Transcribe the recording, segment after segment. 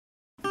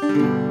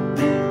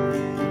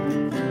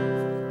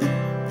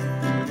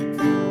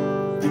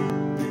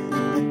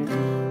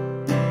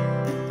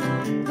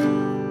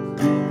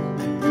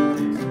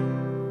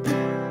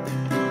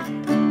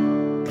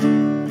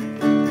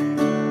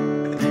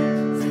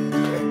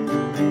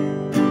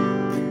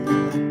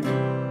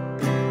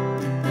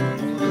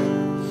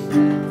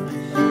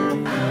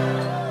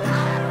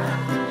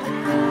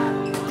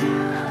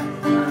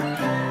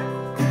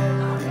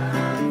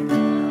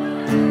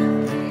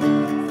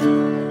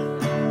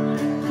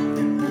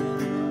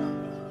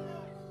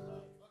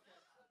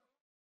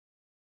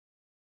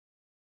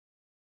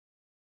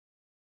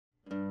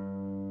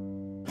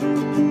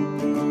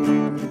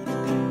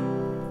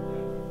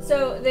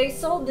So they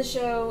sold the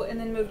show and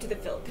then moved to the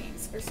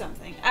Philippines or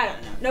something. I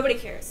don't know. Nobody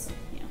cares.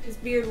 You know, his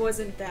beard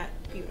wasn't that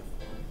beautiful.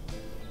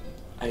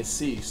 I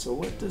see. So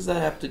what does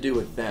that have to do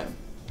with them?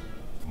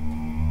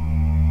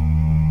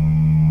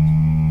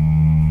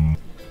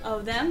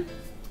 Oh, them?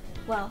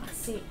 Well,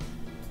 see.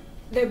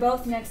 They're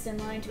both next in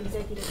line to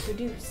executive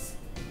produce,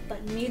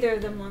 but neither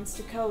of them wants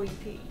to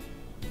co-EP.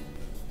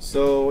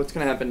 So what's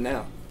gonna happen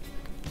now?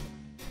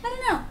 I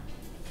don't know.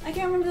 I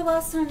can't remember the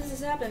last time this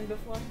has happened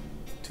before.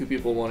 Two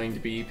people wanting to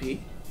be EP?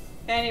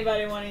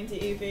 Anybody wanting to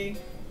EP.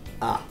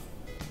 Ah.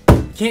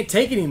 Can't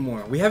take it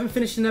anymore. We haven't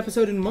finished an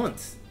episode in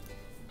months.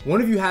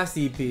 One of you has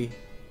to EP,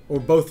 or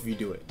both of you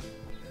do it.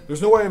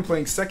 There's no way I'm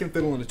playing second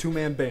fiddle in a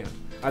two-man band.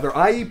 Either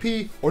I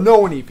EP or no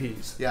one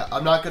EPs. Yeah,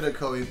 I'm not gonna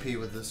co-EP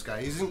with this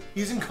guy.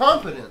 He's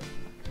incompetent.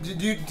 Do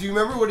you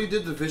remember what he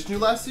did to Vishnu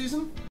last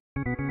season?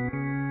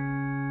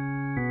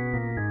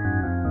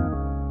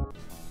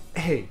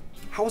 Hey,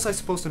 how was I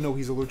supposed to know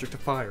he's allergic to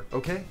fire,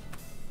 okay?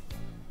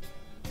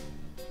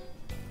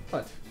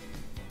 What?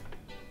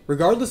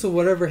 Regardless of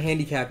whatever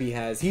handicap he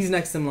has, he's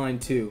next in line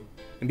too.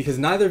 And because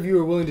neither of you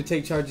are willing to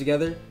take charge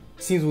together,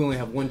 it seems we only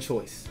have one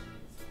choice.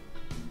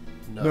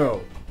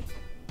 No.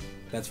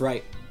 That's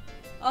right.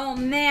 Oh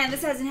man,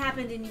 this hasn't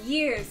happened in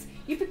years.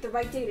 You picked the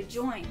right day to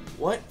join.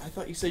 What? I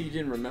thought you said you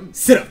didn't remember.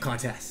 Sit up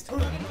contest.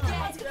 Hold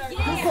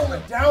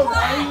it down,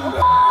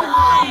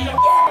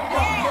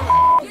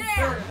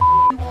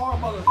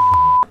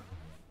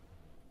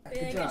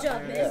 Good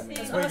job, man.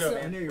 That's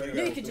awesome.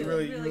 You could do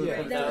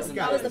it. That was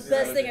the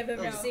best thing I've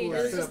ever seen.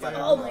 It was just,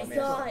 oh my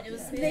god, it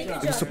was amazing.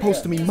 It was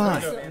supposed to be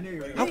mine.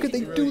 How could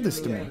they do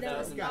this to me?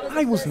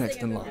 I was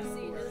next in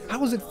line.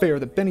 How is it fair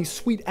that Benny's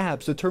sweet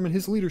abs determine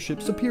his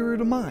leadership superior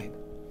to mine?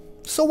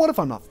 So what if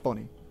I'm not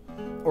funny?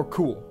 Or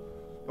cool?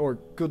 Or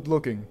good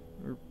looking?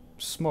 Or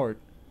smart?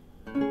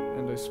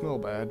 And I smell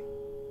bad?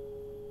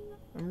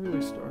 I'm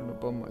really starting to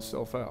bum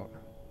myself out.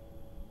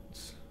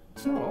 It's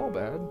not all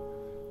bad.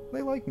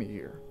 They like me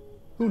here.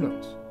 Who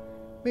knows?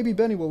 Maybe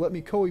Benny will let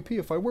me co-EP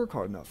if I work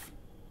hard enough.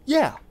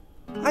 Yeah!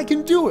 I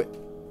can do it!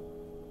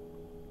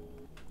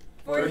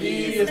 For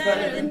he is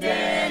better than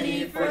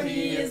Danny, for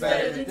he is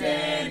better than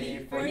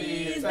Danny, for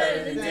he is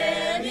better than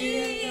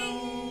Danny,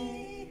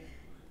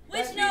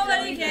 which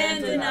nobody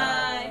can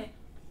deny.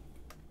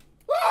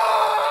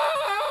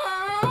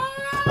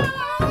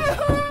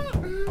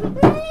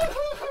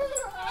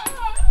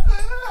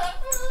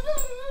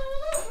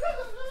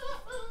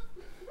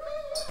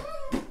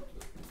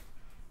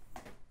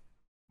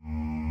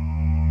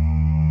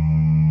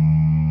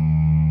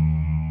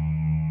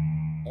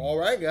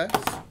 Alright guys,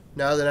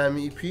 now that I'm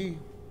EP,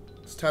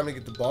 it's time to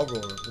get the ball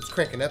rolling. Let's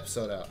crank an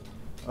episode out.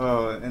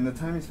 Oh, and the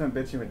time you spent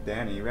bitching with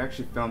Danny, we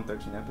actually filmed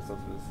 13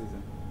 episodes for this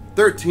season.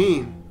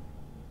 13?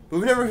 But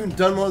we've never even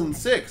done more than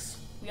 6.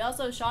 We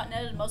also shot and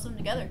edited most of them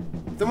together.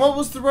 Then what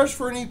was the rush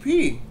for an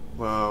EP?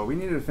 Well, we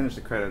needed to finish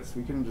the credits.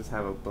 We couldn't just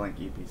have a blank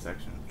EP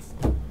section.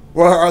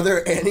 Well, are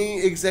there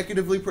any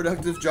executively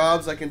productive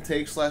jobs I can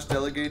take /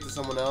 delegate to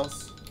someone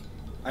else?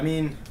 I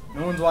mean,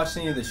 no one's watched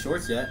any of the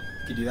shorts yet.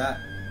 You could do that.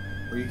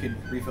 Or you could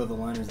refill the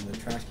liners in the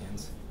trash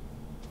cans.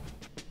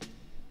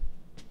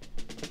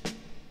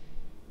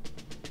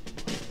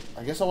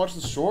 I guess I'll watch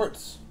the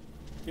shorts.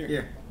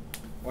 Here.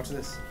 Watch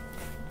this.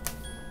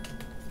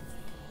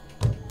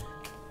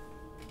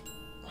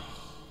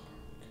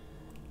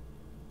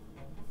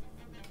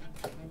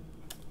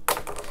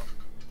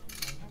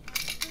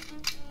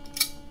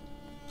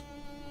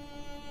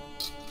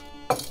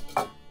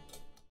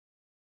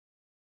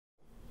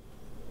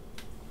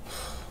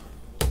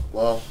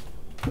 Well,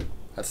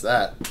 that's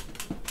that.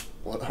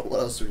 What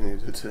else do we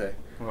need to do today?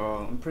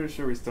 Well, I'm pretty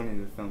sure we still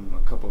need to film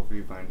a couple of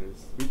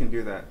viewfinders. We can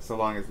do that so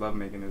long as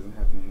lovemaking isn't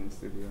happening in the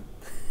studio.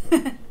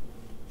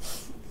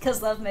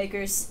 Because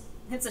Lovemakers,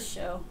 it's a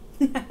show.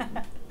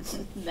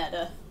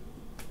 Meta.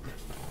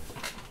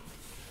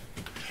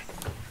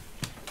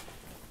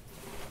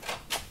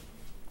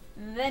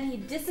 Then he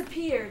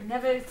disappeared,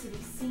 never to be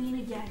seen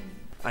again.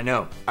 I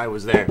know. I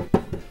was there.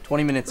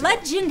 20 minutes ago.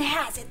 Legend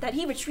has it that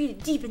he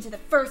retreated deep into the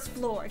first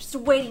floor, just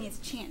awaiting his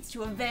chance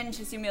to avenge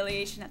his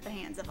humiliation at the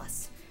hands of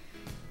us.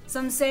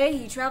 Some say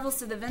he travels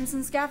to the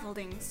Vincent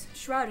scaffoldings,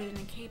 shrouded in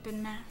a cape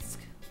and mask.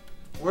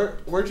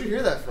 Where'd you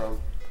hear that from?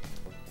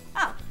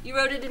 Oh, he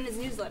wrote it in his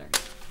newsletter.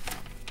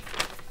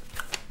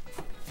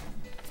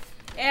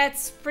 Yeah,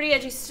 it's pretty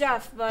edgy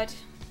stuff, but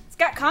it's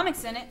got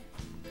comics in it.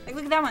 Like,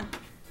 look at that one.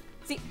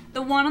 See,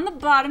 the one on the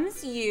bottom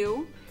is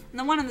you, and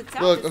the one on the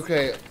top Look, is...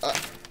 okay,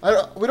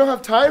 we don't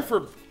have time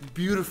for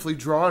beautifully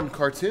drawn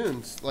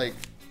cartoons. Like,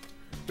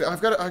 I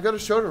got a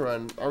show to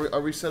run.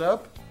 Are we set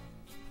up?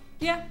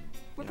 Yeah,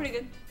 we're pretty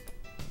good.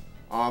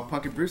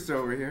 Punky Brewster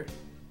over here.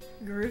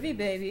 Groovy,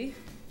 baby.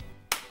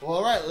 Well,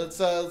 all right, let's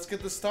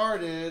get this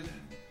started.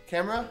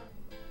 Camera,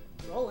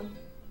 Rolling.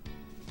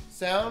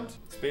 sound.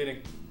 Speeding.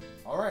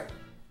 All right.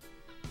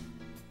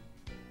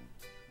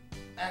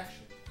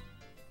 Action.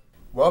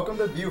 Welcome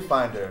to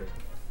Viewfinder.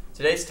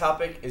 Today's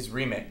topic is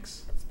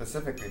remix.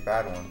 Specifically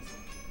bad ones.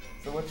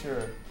 So what's your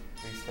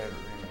least favorite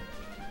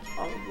remix?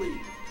 Probably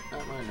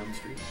Nightmare on Elm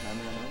Street.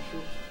 Nightmare on Elm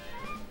Street?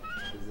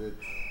 Is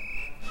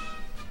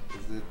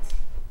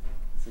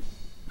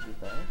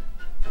it bad?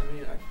 I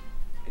mean,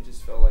 it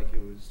just felt like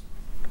it was,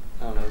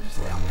 I don't know, just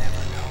like... They'll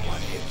never know what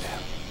hit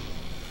them.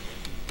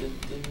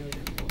 Didn't really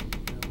hit them.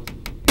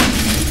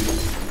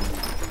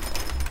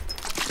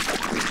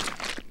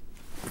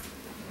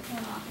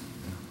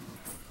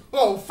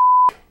 Oh,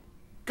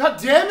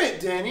 God damn it,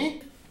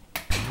 Danny!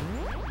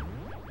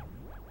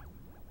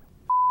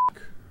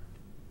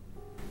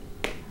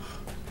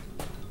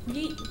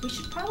 We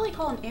should probably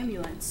call an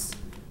ambulance.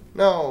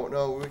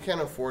 No, we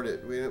can't afford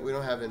it. We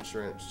don't have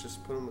insurance.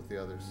 Just put them with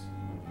the others.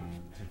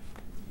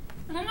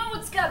 I don't know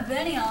what's got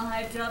Benny all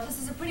hyped up.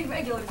 This is a pretty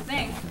regular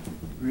thing.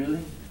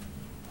 Really?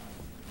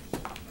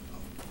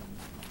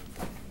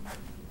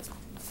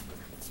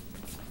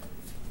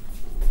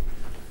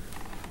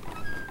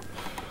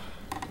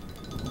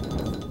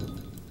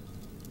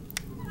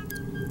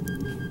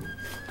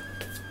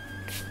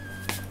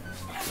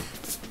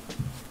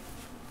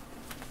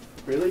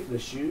 Really? The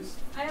shoes?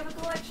 I have a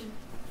collection.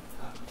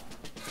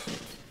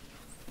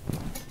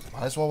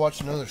 Might as well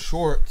watch another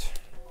short.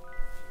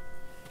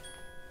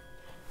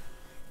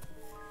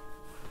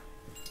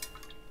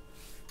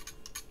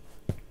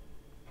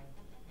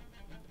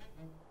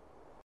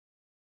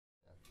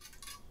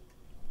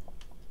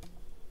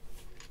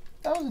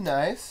 That was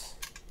nice.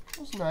 That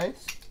was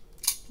nice.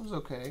 It was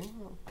okay.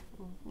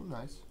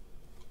 Nice.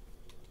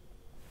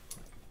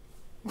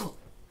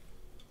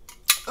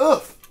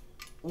 Ugh.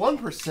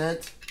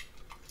 1%.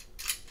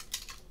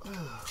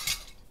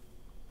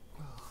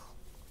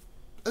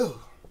 Ugh.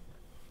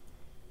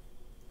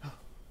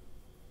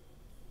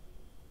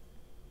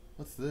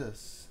 What's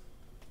this?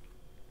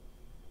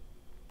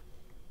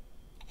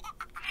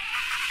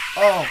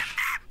 Oh.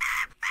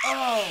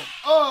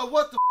 Oh,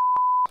 what the f***?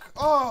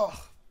 Oh.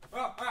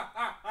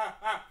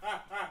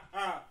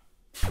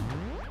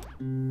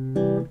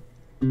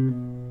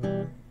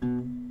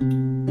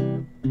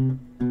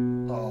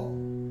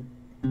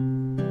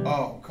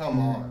 Oh, come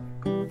on.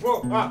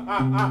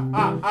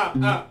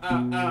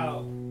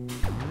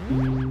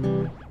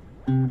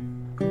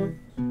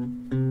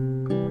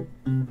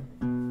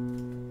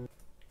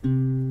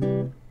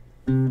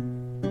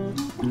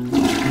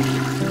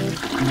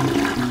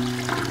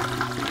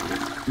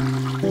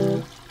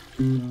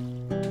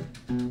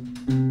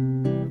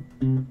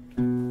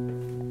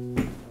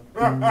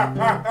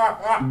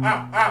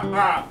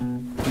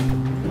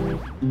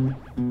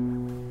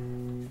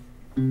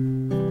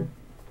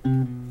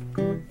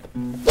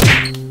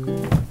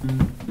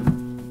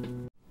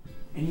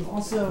 And you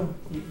also,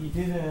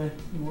 you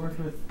worked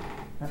with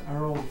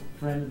our old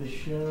friend of the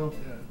show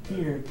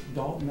here,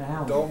 Dalton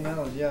Allen. Dalton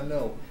Allen, yeah,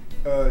 no.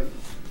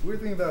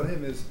 Weird thing about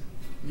him is,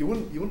 you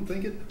wouldn't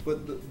think it,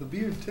 but the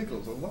beard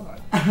tickles a lot.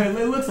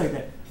 It looks like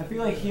that. I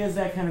feel like he has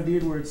that kind of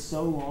beard where it's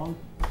so long.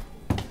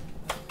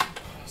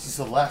 This is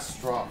the last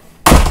straw.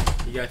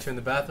 He got you in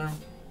the bathroom?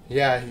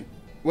 Yeah.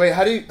 Wait,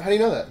 how do you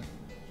know that?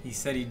 He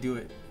said he'd do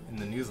it in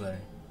the newsletter.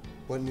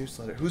 What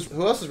newsletter?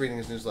 Who else is reading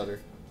his newsletter?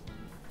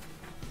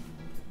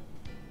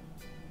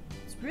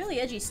 It's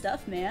really edgy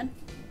stuff, man.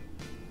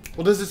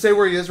 Well, does it say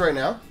where he is right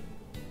now?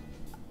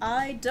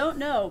 I don't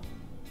know,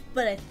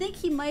 but I think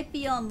he might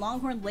be on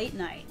Longhorn Late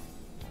Night.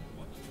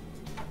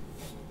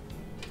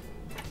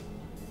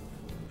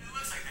 It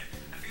looks like that.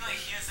 I feel like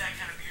he has that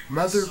kind of beard where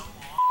Mother. it's so long.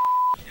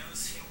 He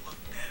knows he'll look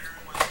better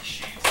when he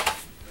shaves. But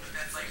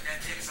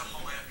that takes a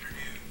whole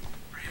afternoon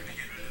for him to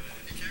get rid of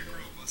that. You can't grow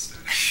a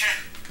mustache.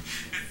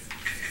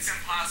 It's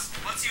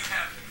impossible. Once you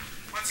have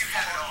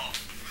it all.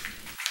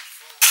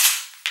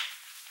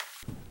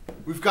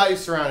 We've got you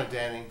surrounded,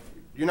 Danny.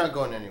 You're not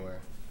going anywhere.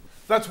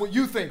 That's what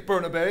you think,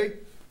 Bernabe.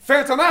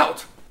 Phantom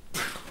out!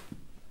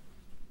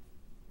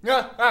 You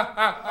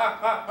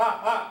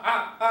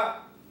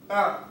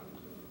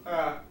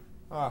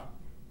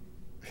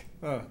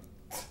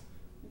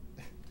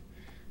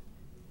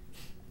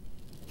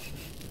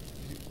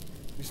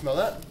smell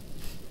that?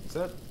 Is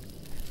that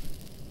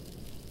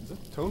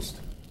toast?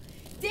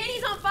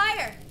 Danny's on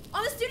fire!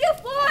 On the studio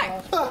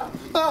floor!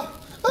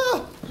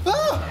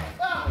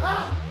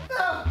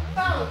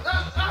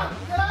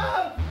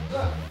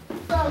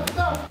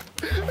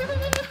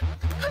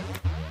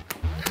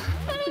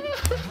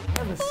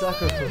 I'm a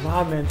sucker for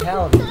mob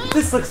mentality.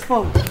 This looks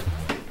fun.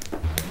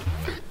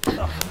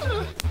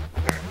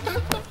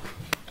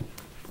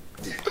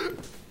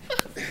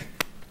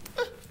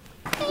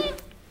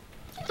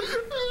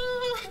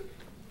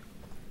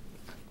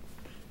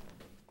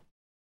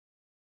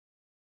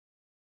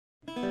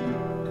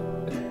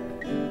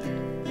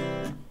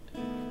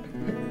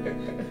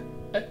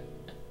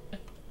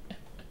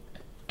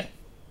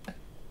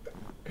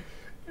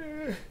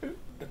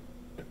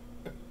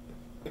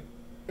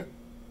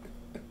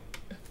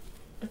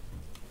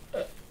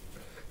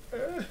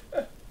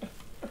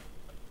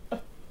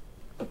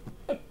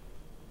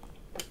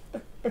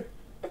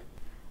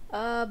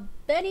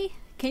 Benny,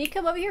 can you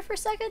come over here for a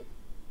second?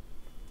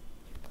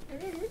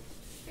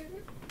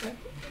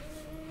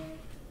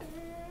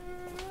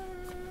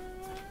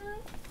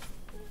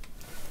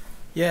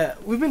 Yeah,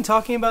 we've been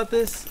talking about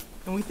this,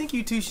 and we think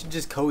you two should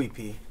just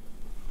co-EP.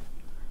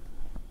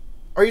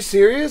 Are you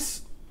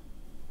serious?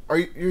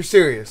 You're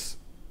serious?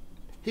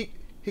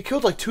 He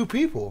killed like 2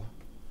 people,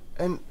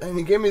 and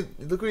he gave me,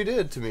 look what he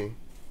did to me.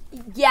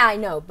 Yeah, I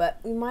know, but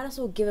we might as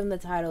well give him the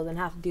title than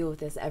have to deal with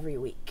this every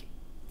week.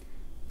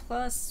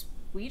 Plus,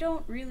 we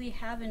don't really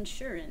have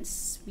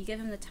insurance. We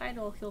give him the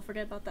title, he'll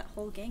forget about that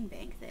whole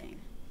gangbang thing.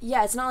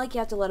 Yeah, it's not like you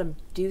have to let him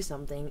do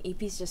something.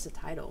 EP's just a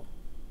title.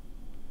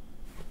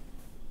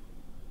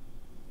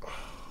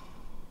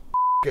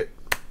 It.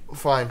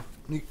 Fine.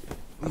 You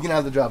can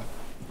have the job.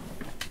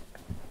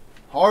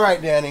 All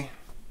right, Danny.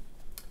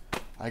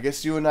 I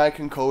guess you and I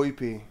can co-EP.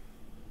 The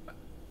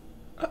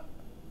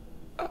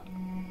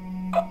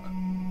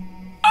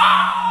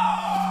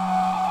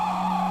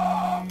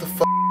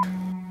f***?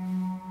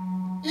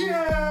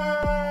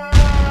 Yeah!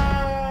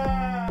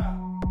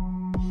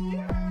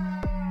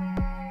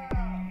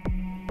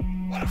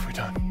 What have we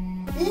done?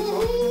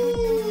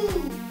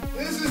 Woohoo!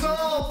 This is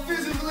all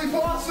physically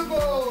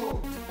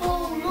possible!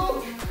 Oh,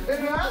 look!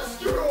 An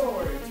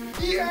asteroid!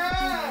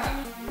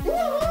 Yeah!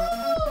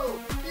 Woohoo!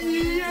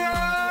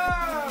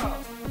 Yeah!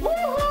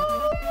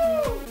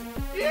 Woohoo!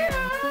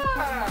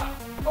 Yeah!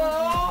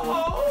 Oh!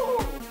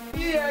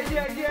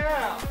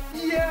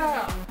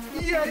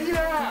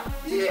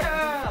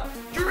 Yeah!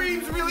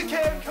 Dreams really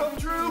can come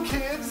true,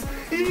 kids!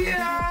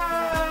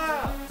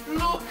 Yeah!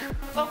 Look!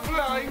 A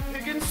flying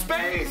pig in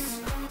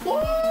space!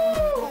 Woo!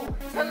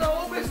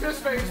 Hello, Mr.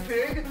 Space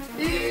Pig!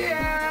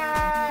 Yeah!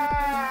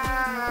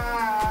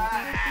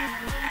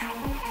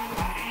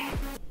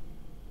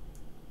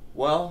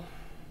 Well,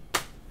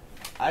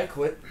 I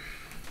quit.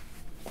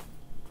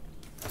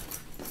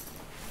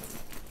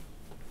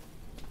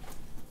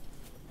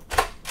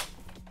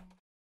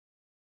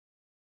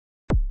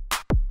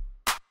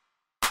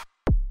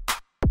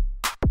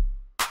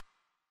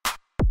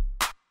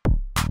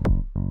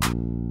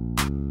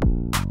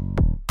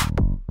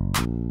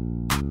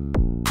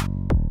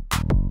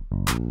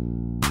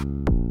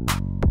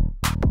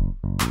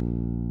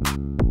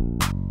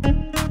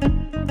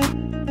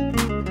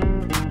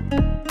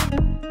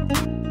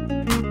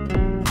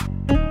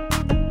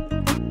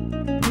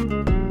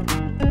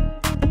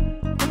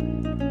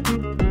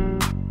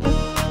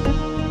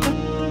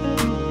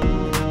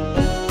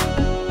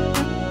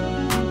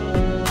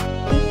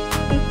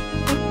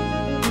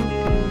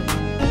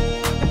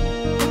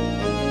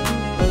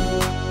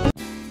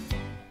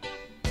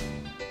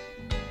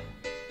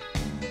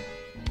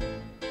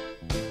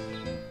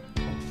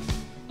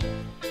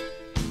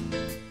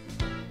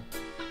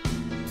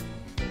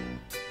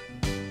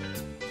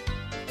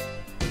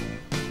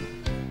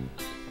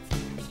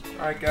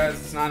 Alright guys,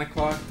 it's 9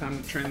 o'clock, time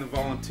to train the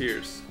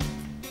volunteers.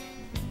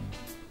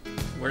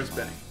 Where's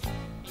Benny?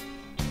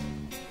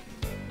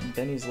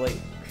 Benny's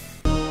late.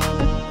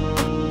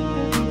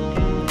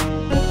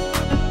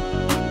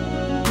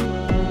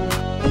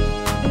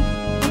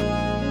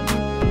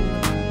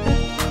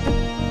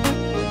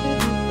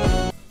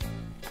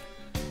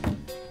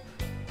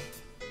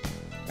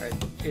 Alright,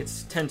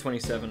 it's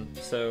 10:27,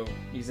 so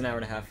he's an hour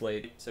and a half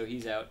late, so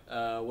he's out.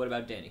 What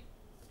about Danny?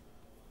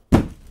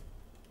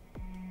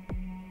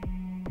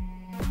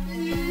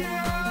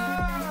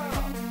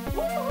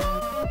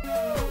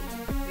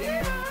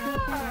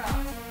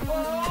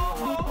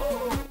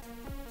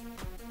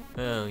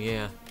 Oh,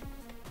 yeah.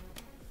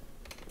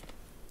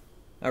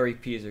 Our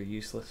EPs are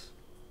useless.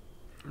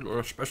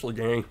 Especially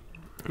Danny.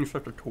 He's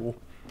such a tool.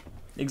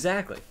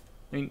 Exactly.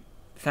 I mean,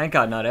 thank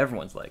God not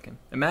everyone's like him.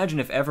 Imagine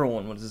if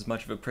everyone was as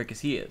much of a prick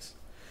as he is.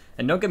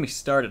 And don't get me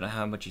started on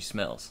how much he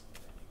smells.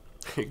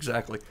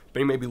 Exactly.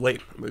 Benny may be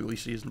late, but at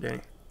least he isn't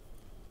Danny.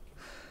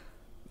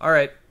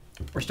 Alright,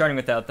 we're starting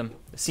without them.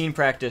 Scene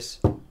practice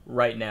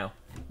right now.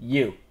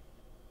 You'll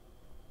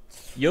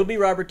be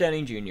Robert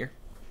Downey Jr.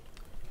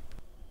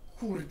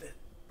 Kurde,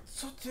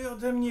 co ty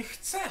ode mnie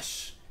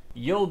chcesz?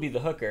 You'll be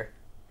the hooker.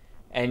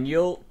 And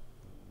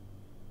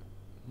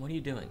what are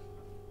you doing?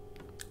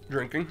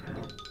 Drinking.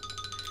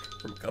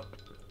 From a cup.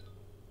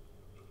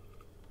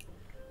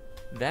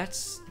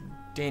 That's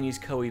Danny's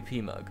co-EP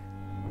mug.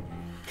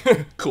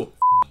 Cool.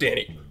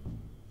 Danny.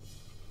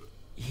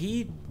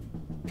 He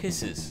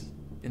pisses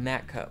in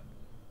that cup.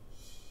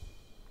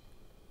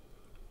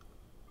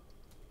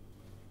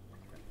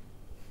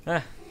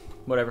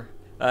 Whatever.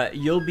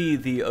 You'll be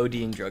the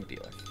ODing drug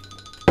dealer.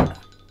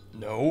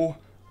 No,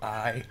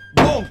 I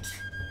won't!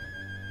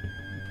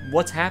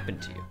 What's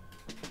happened to you?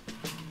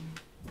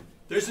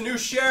 There's a new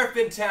sheriff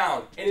in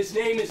town, and his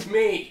name is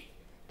me.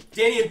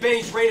 Danny and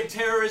Benny's reign of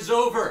terror is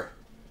over.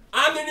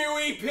 I'm the new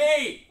EP!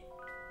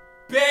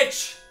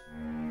 Bitch!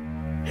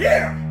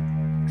 Here!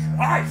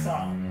 Try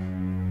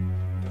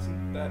some!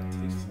 Doesn't that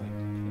taste like...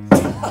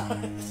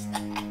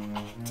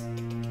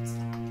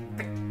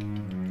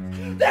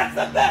 That's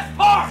the best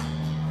part!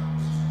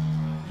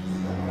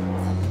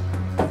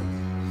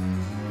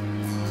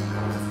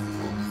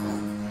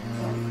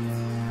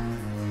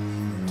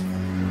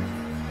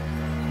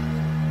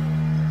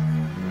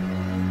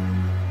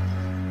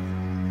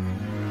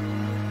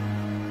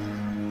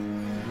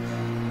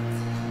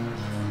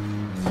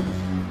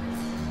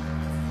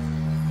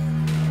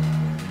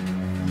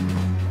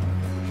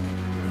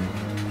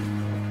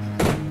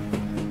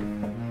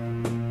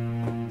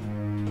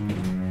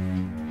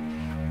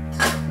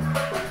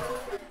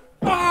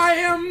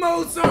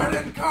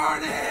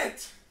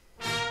 incarnate!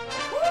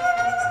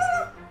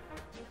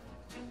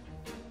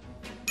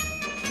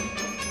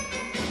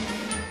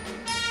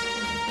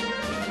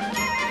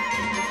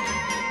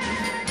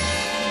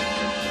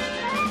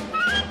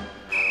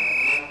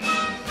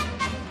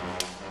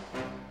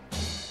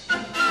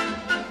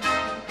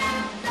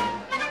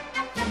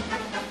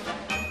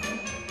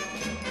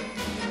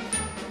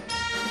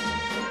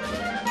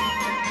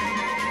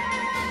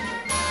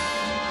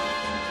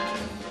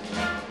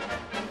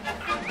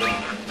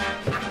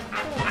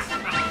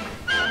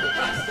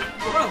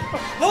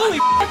 Holy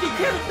f***, you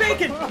killed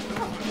bacon!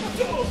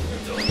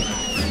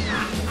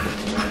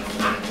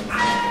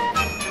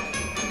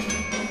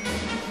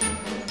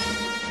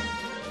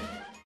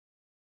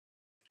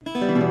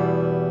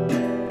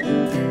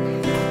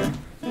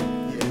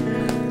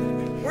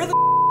 Where the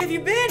f*** have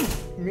you been?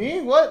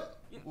 Me? What?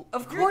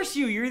 Of course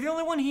you're the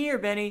only one here,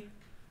 Benny.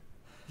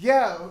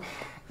 Yeah,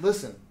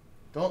 listen,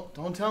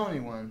 don't tell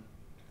anyone.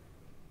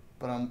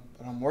 But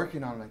I'm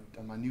working on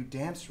my new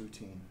dance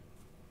routine.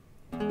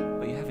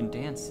 But you haven't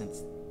danced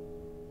since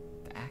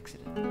the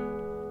accident.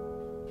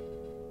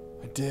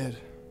 I did.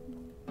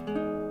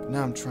 But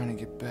now I'm trying to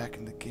get back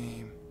in the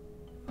game.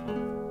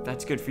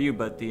 That's good for you,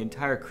 but the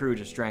entire crew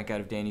just drank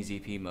out of Danny's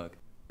EP mug.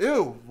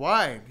 Ew,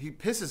 why? He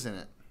pisses in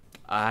it.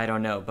 I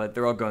don't know, but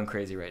they're all going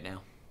crazy right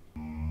now.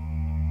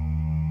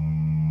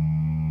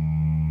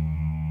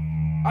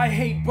 I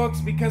hate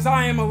books because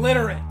I am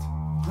illiterate.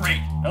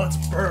 Great. Now let's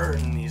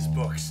burn these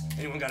books.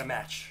 Anyone got a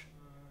match?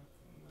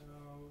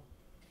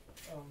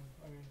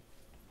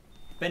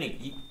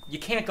 Benny, you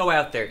can't go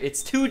out there.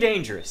 It's too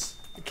dangerous.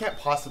 It can't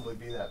possibly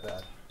be that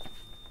bad.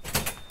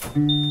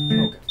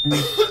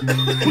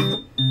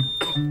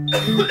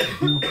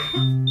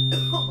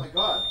 Oh my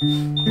god.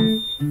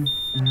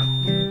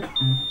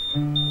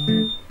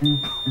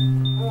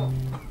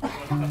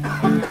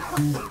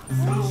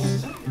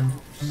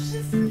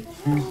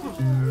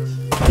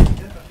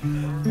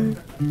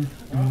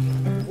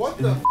 What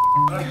the f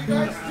are you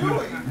guys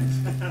doing?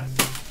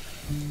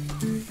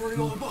 Burning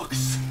all the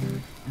books.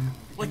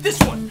 Like this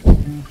one.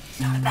 It's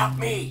not about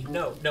me.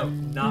 No,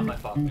 not my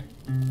father.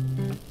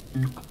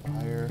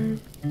 Fire.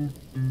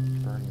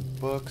 Burning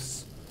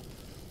books.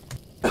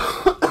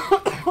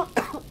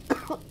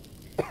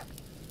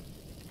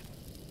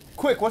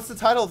 Quick, what's the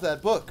title of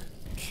that book?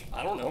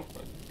 I don't know.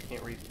 I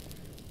can't read.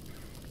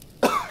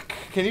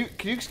 Can you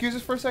excuse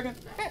us for a second?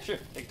 Yeah, sure.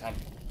 Take time.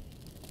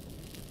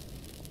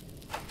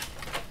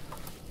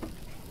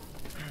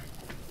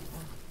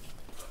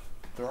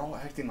 They're all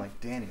acting like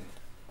Danny.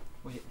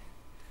 Wait,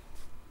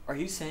 are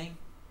you saying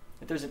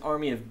that there's an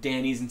army of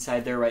Dannys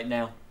inside there right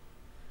now?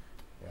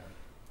 Yeah.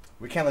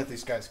 We can't let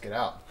these guys get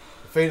out.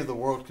 The fate of the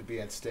world could be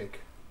at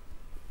stake.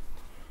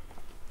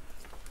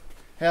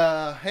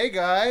 Hey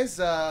guys,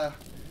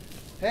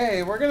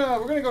 hey, we're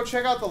gonna go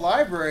check out the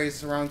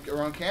libraries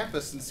around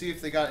campus and see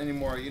if they got any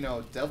more,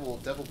 devil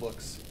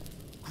books.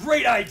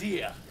 Great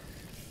idea.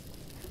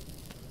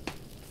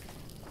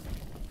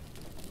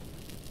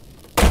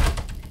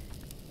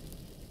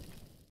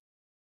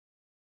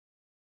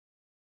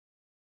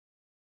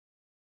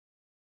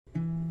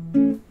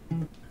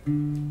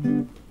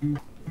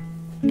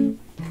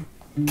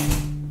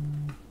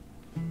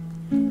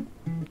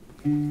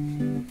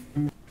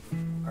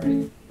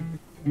 Alright,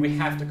 we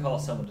have to call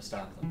someone to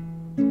stop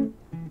them.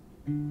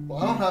 Well,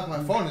 I don't have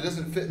my phone. It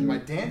doesn't fit in my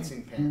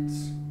dancing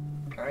pants.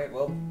 Alright,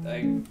 well,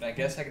 I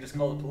guess I could just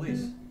call the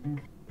police.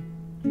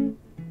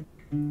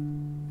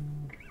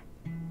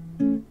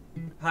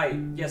 Hi,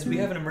 yes, we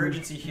have an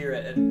emergency here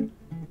at...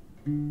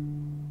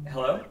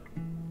 Hello?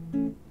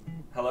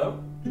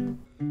 Hello?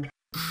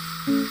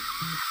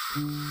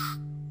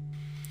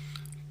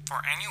 For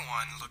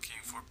anyone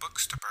looking for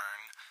books to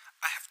burn,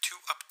 I have 2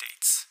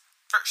 updates.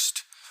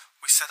 First,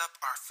 we set up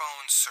our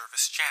phone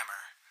service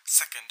jammer.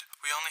 Second,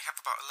 we only have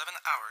about 11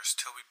 hours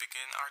till we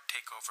begin our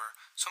takeover,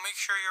 so make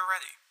sure you're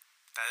ready.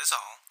 That is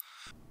all.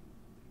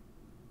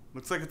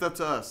 Looks like it's up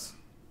to us.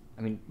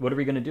 I mean, what are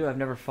we gonna do? I've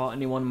never fought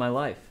anyone in my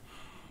life.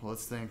 Well,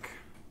 let's think.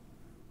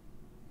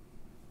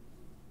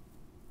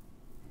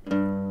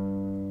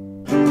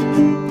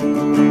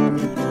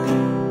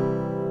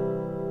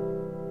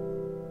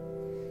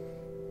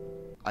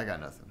 I got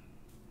nothing.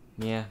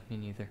 Yeah, me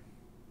neither.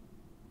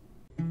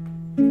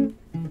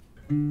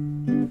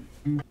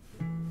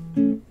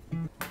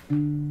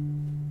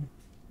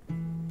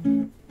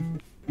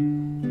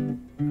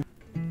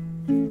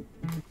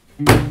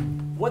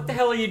 What the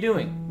hell are you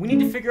doing? We need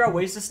to figure out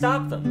ways to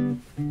stop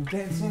them.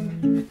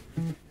 Dancing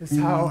is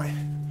how I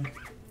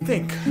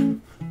think.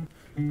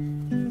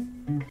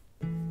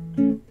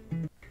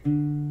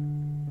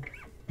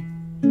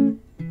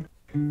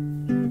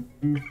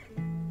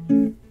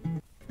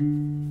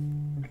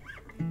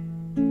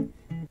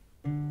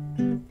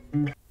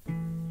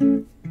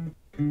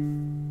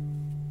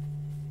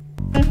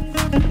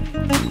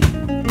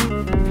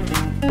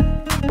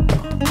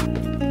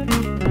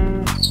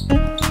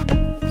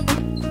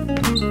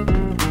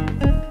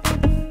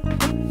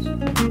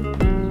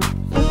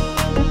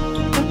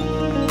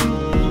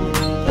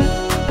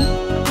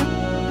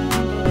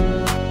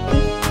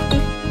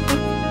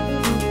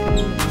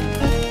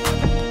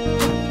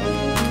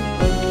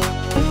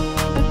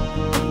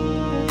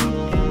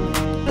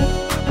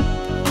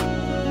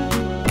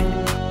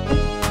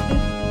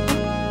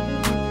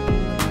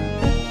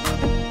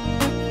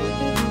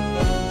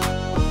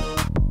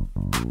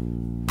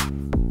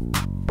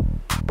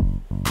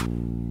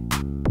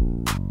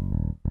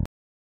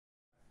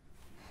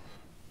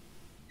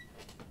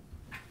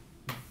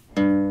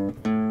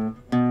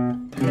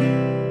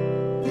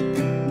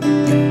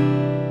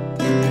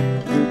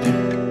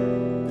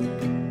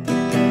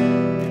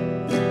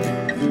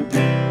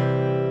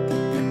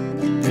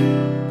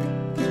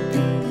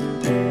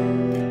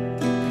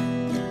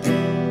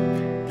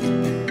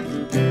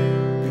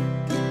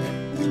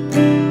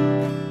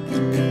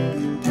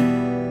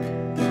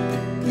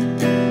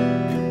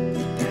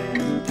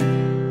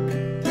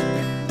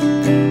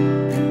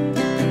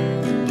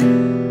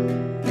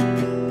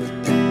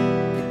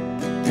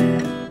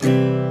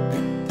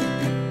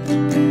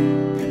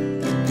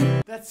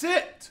 That's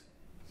it!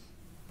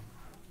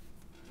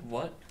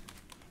 What?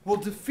 We'll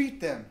defeat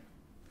them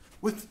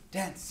with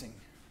dancing.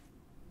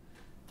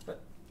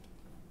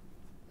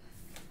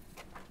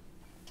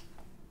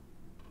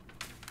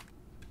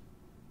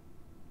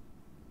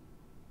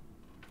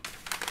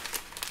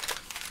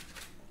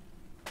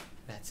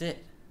 That's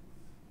it.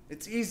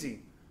 It's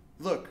easy.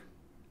 Look,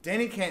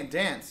 Danny can't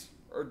dance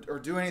or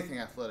do anything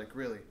athletic,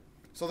 really.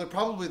 So they're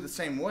probably the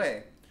same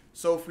way.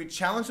 So if we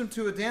challenge them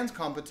to a dance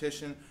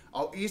competition,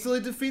 I'll easily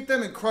defeat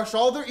them and crush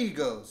all their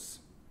egos.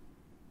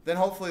 Then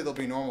hopefully they'll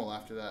be normal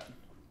after that.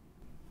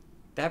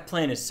 That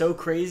plan is so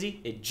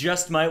crazy, it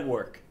just might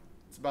work.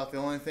 It's about the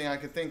only thing I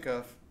could think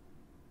of.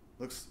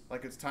 Looks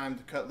like it's time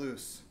to cut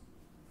loose.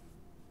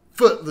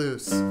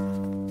 Footloose.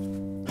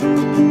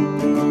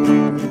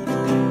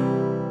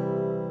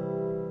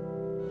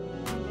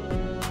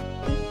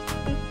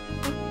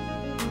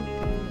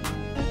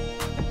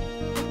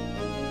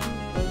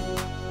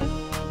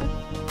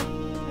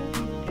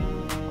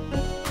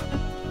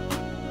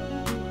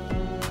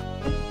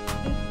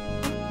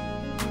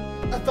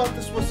 I thought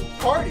this was a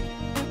party.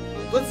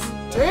 Let's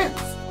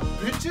dance,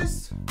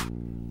 bitches.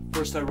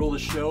 First I rule the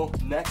show,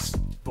 next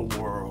the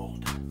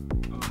world.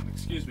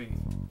 Excuse me.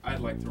 I'd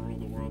like to rule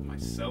the world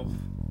myself.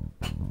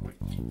 Wait,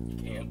 you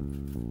can't.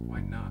 Why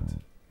not?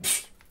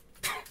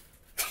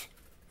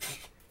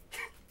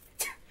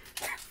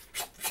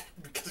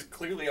 Because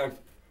clearly I'm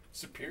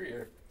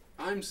superior.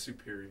 I'm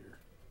superior.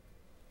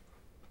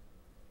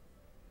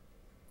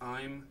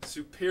 I'm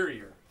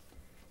superior.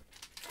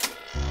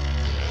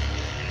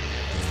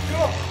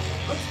 Go!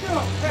 Let's go!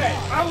 Hey,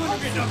 I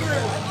wouldn't be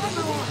superior!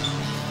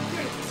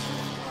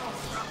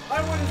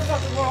 I wouldn't set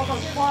the world on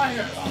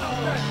fire!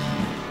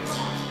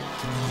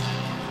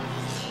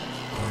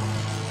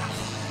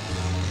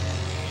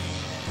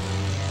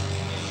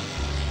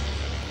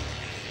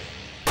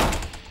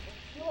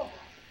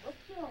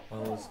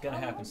 Well, it's gonna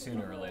happen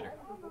sooner or later.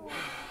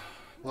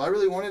 Well, I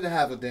really wanted to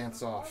have a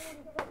dance off.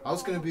 I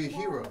was gonna be a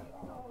hero.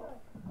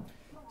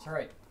 It's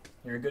alright.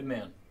 You're a good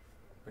man.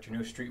 But you're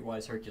no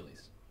streetwise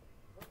Hercules.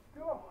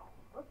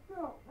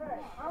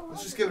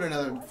 Let's just give it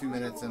another few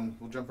minutes and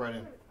we'll jump right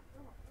in.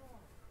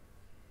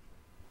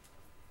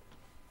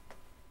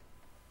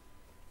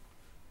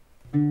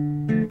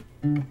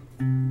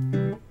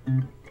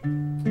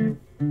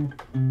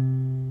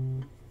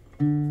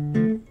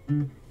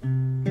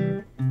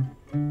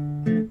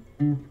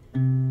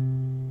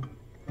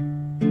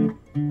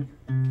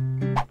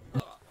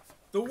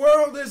 The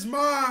world is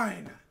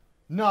mine!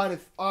 Not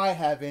if I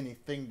have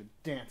anything to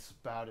dance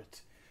about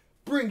it.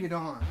 Bring it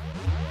on.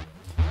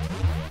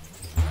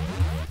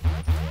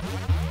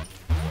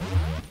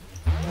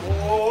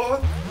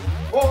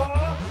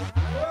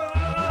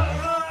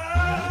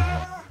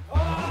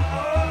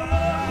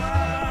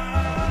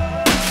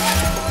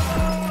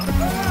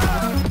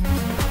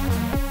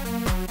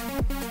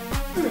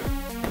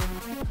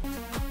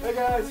 Hey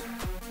guys,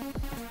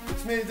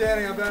 it's me,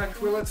 Danny. I'm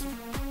back. Let's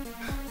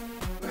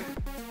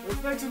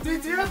make some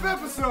DTF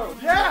episode.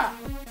 Yeah.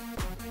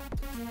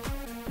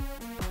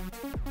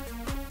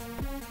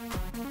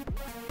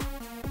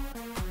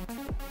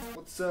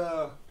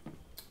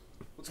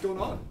 What's going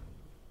on?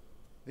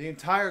 The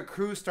entire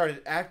crew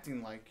started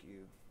acting like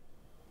you.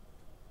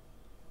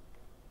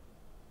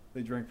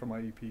 They drank from my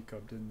EP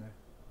cup, didn't they?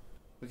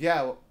 But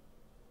yeah,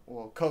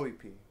 well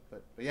co-EP,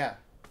 but yeah.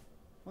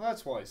 Well,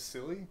 that's why,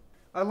 silly.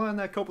 I lined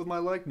that cup with my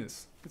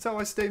likeness. It's how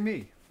I stay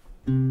me.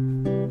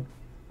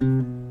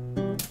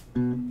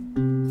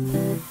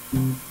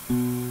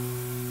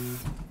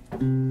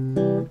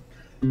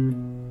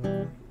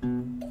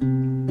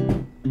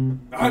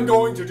 I'm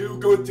going to do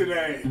good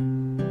today.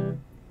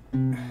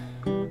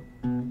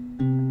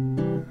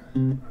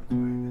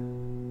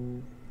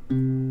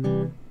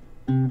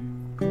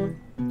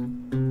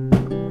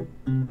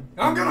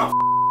 I'm gonna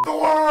the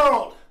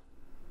world!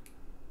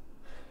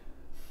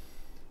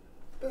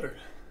 Better.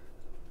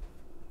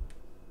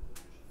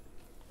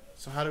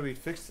 So how do we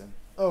fix them?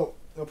 Oh,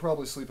 they'll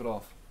probably sleep it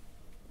off.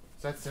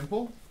 Is that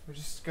simple? We're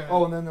just gonna...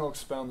 Oh, and then they'll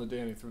expound the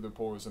Danny through their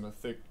pores in a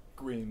thick,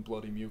 green,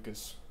 bloody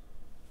mucus.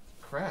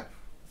 Crap.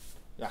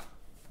 Yeah,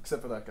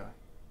 except for that guy.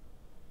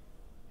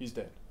 He's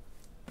dead.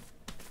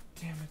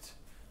 Damn it.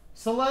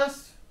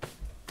 Celeste?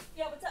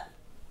 Yeah, what's up?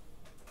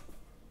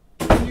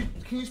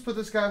 Can you just put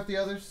this guy with the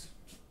others?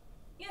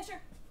 Yeah,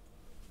 sure.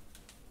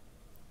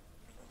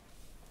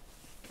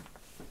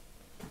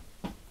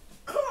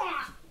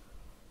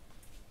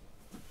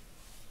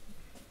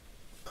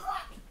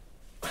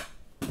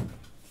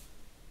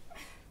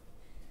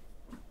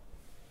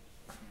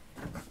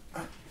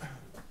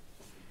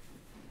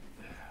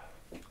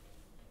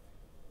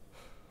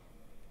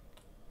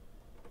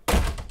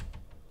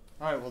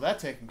 Alright, well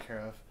that's taken care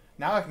of.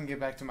 Now I can get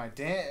back to my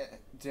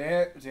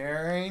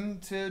daring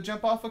to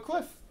jump off a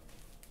cliff.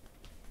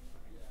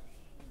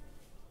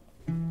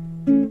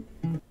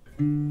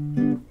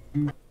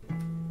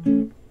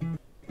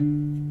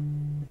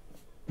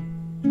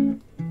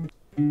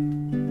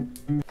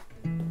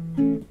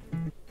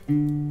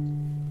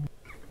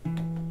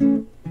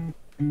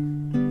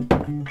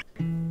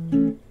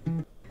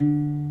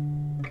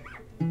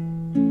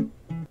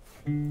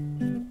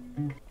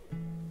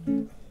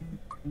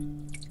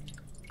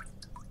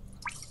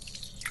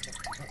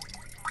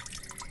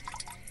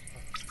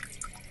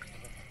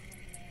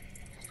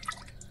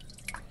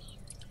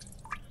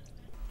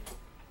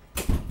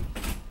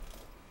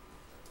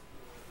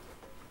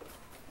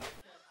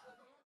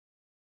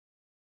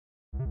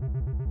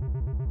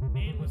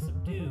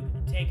 dude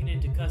and taken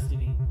into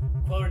custody,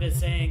 quoted as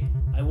saying,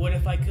 "I would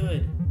if I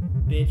could,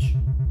 bitch."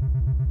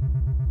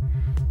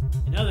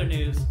 In other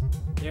news,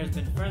 there has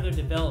been further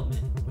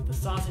development with the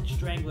Sausage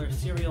Strangler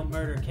serial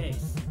murder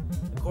case.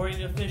 According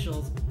to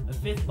officials, a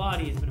fifth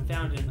body has been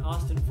found in an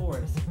Austin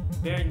forest,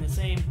 bearing the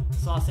same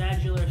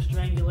sausagular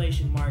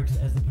strangulation marks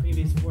as the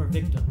previous 4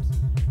 victims.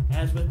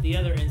 As with the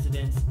other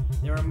incidents,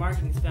 there are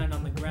markings found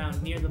on the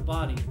ground near the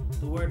body,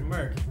 the word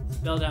Merc,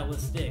 spelled out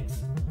with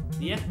sticks.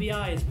 The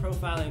FBI is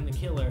profiling the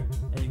killer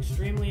as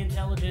extremely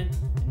intelligent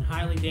and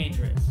highly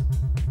dangerous.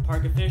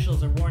 Park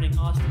officials are warning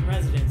Austin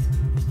residents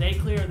to stay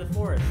clear of the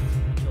forests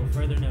until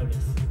further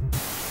notice.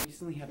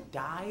 Recently have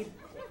died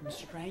from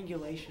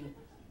strangulation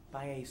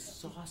by a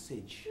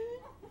sausage.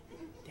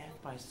 Death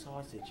by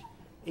sausage.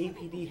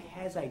 APD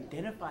has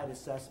identified a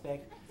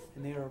suspect,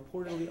 and they are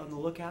reportedly on the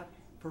lookout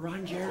for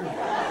Ron Jeremy.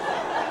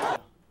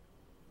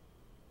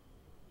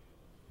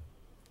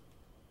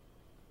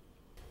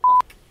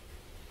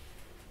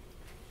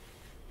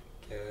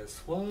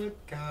 Guess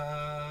what,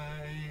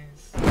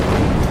 guys?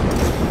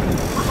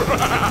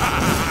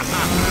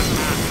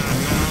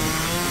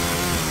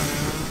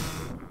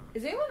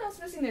 Is anyone else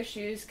missing their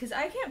shoes? Because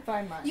I can't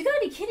find mine. You gotta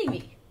be kidding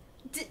me.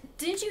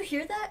 Didn't you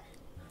hear that?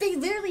 They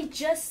literally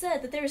just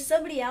said that there was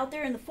somebody out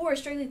there in the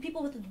forest strangling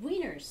people with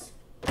wieners.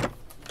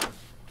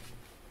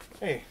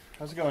 Hey,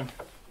 how's it going?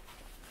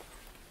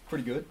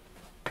 Pretty good.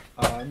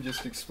 I'm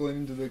just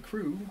explaining to the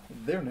crew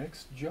their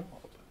next job.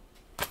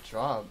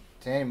 Job?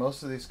 Danny,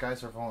 most of these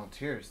guys are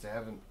volunteers. They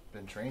haven't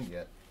been trained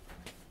yet.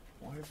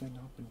 Why have they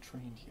not been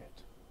trained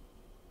yet?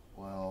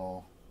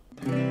 Well...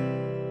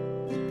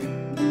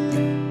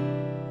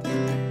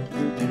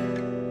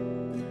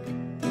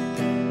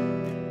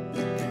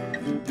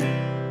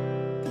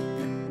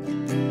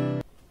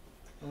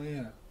 Oh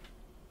yeah,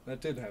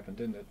 that did happen,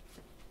 didn't it?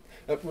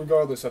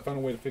 Regardless, I found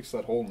a way to fix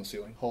that hole in the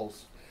ceiling.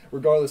 Holes.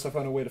 Regardless, I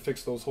found a way to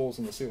fix those holes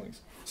in the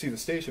ceilings. See, the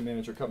station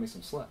manager cut me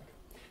some slack.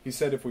 He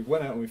said if we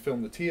went out and we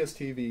filmed the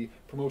TSTV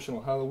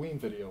promotional Halloween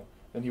video,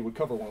 then he would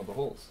cover one of the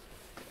holes.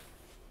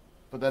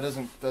 But that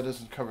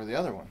doesn't cover the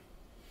other one.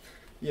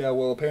 Yeah,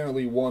 well,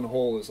 apparently one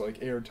hole is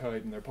like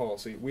airtight in their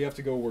policy. We have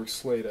to go work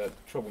Slade at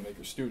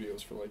Troublemaker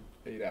Studios for like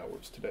 8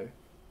 hours today.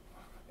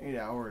 8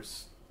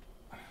 hours?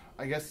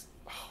 I guess...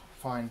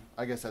 fine.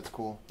 I guess that's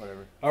cool.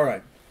 Whatever.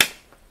 Alright.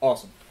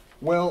 Awesome.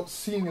 Well,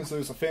 seeing as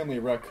there's a family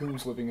of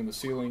raccoons living in the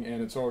ceiling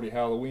and it's already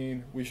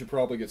Halloween, we should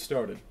probably get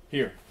started.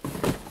 Here.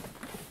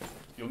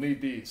 You'll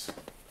need these.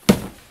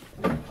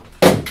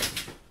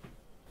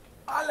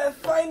 Ale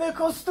fajne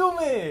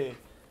kostumy!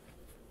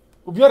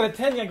 Ubiorę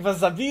ten, jak was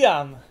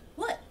zabijam.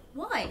 What?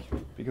 Why?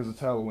 Because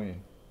it's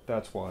Halloween.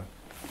 That's why.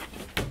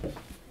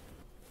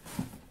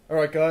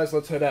 Alright guys,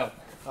 let's head out.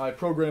 I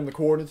programmed the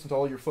coordinates into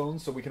all your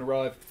phones so we can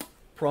arrive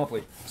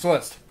promptly.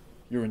 Celeste,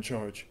 you're in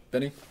charge.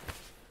 Benny,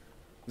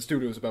 the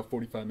studio is about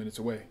 45 minutes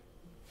away,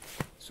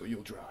 so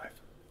you'll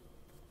drive.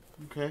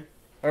 Okay.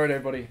 Alright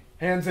everybody,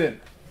 hands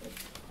in.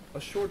 A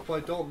short by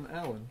Dalton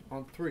Allen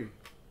on 3.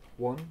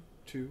 1,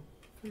 2,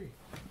 3.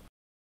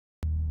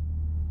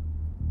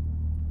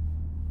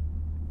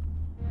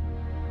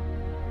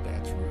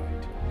 That's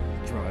right.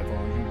 Drive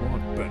all you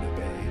want,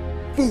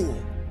 Benny. Fool!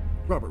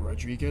 Robert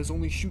Rodriguez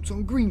only shoots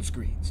on green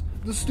screens.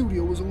 The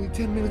studio is only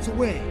 10 minutes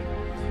away.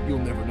 You'll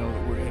never know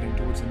that we're heading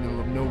towards the middle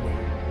of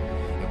nowhere.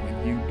 And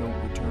when you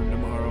don't return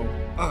tomorrow,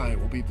 I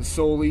will be the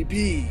sole EP.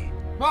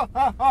 What's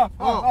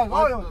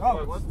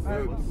the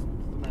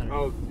matter?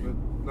 Oh,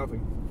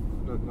 nothing.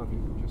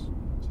 Nothing.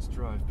 Just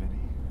drive, Benny.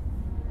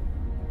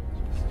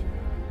 Just drive.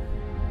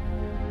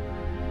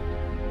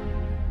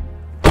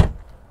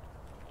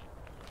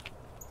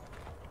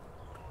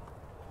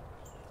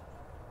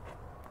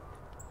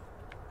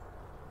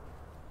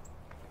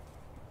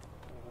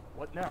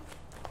 What now?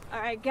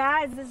 Alright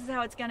guys, this is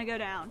how it's gonna go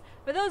down.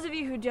 For those of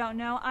you who don't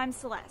know, I'm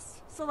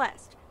Celeste.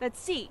 Celeste. That's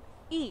C-E-L-E-S.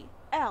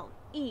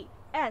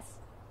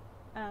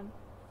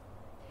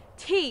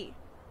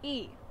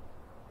 T-E.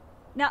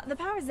 Now, the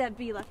powers that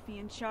be left me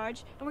in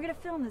charge, and we're gonna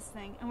film this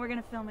thing, and we're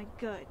gonna film it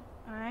good,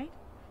 alright?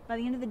 By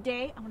the end of the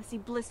day, I wanna see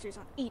blisters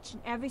on each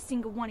and every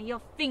single one of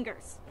your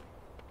fingers.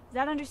 Is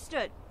that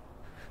understood?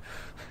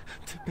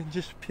 Ty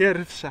będziesz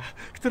pierwsza,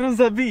 którą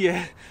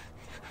zabiję.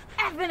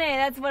 Effing A,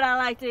 that's what I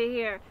like to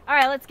hear.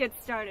 Alright, let's get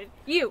started.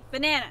 You,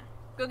 Banana,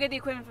 go get the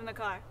equipment from the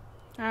car.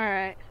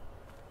 Alright.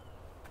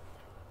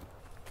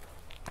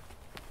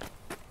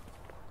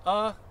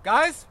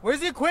 Guys, where's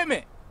the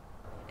equipment?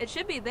 It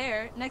should be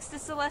there, next to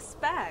Celeste's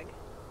bag.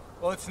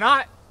 Well, it's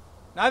not.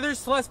 Neither is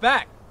Celeste's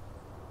bag.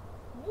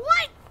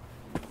 What?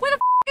 Where the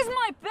f*** is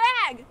my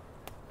bag?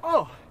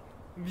 O,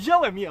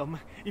 wziąłem ją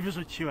i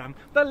wyrzuciłem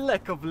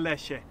daleko w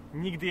lesie.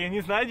 Nigdy jej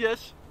nie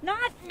znajdziesz.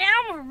 Not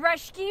now,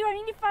 Rescue. I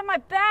need to find my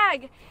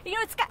bag. You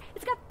know, it's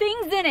got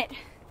things in it.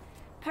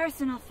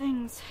 Personal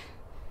things.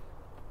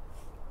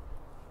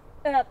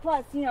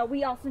 Plus, you know,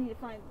 we also need to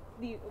find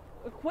the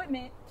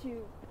equipment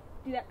to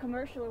do that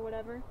commercial or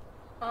whatever.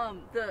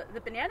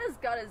 The Banana's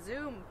got a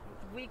Zoom.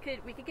 We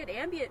could get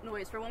ambient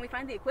noise for when we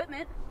find the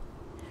equipment.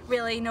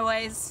 Really,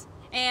 noise,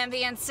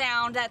 ambient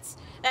sound. That's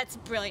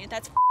brilliant.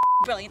 That's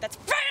brilliant. That's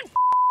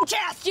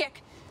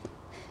fantastic.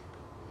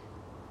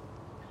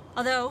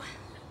 Although,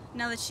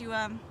 now that you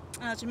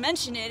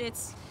mention it,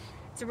 it's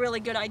a really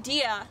good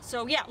idea.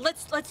 So yeah,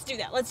 let's do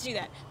that. Let's do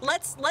that.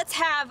 Let's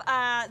have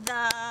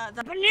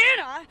the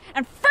banana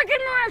and freaking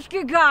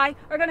Murashki guy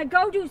are gonna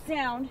go do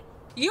sound.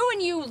 You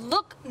and you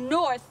look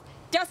north.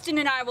 Dustin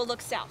and I will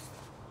look south.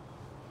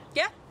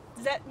 Yeah?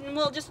 Is that?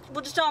 We'll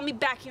just all meet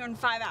back here in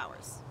 5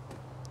 hours.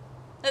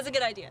 That's a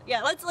good idea.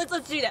 Yeah, let's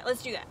do that.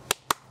 Let's do that.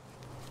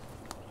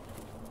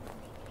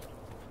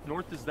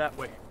 North is that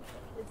way.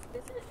 Is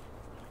it?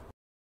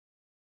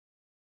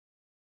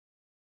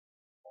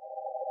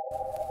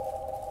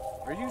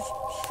 Are you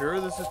sure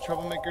this is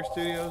Troublemaker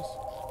Studios?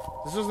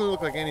 This doesn't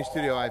look like any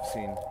studio I've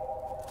seen.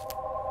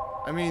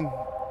 I mean,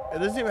 it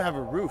doesn't even have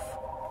a roof.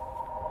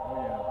 Oh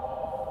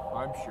yeah,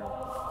 I'm sure.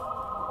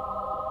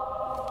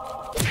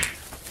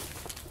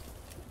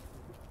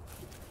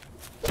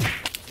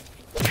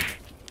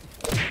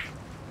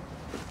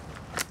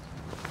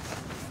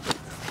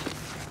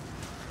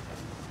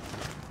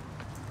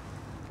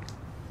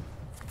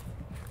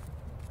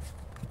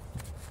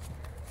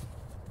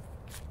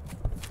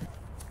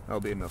 That'll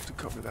be enough to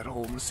cover that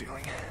hole in the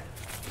ceiling.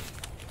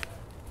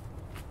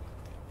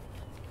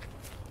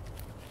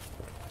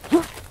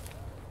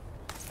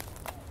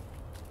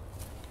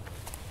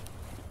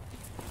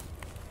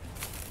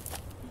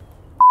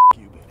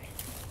 You, Benny.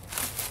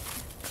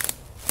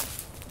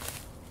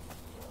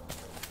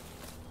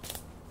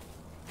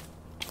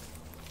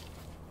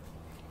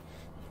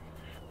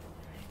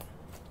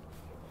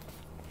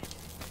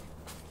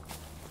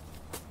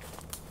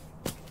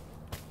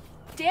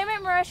 Damn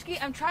it,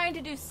 Murashki, I'm trying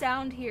to do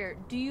sound here.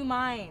 Do you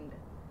mind?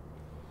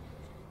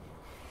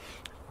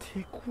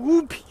 Ty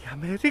głupi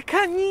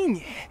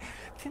Amerykaninie!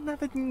 Ty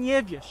nawet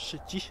nie wiesz, że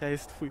dzisiaj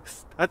jest twój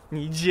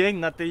ostatni dzień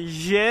na tej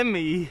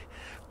ziemi,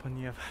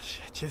 ponieważ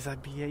ja cię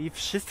zabiję i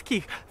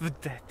wszystkich w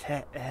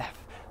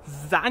DTF,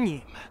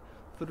 zanim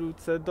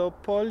wrócę do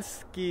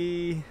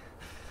Polski.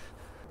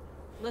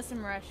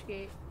 Listen,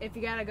 Murashki, if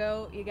you gotta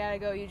go, you gotta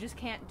go. You just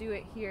can't do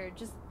it here.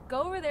 Just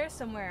go over there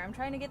somewhere. I'm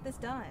trying to get this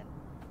done.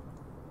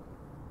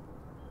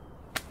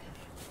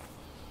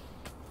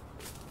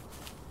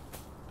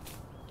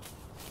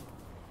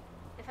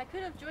 If I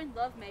could have joined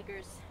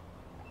Lovemakers,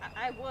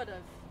 I would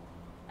have.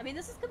 I mean,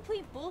 this is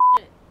complete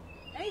bullshit.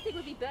 Anything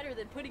would be better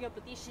than putting up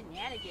with these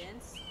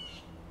shenanigans.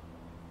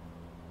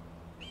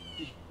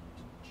 Did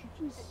you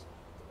just...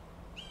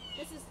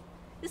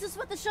 This is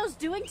what the show's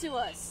doing to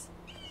us.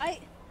 I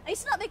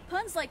used to not make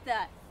puns like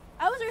that.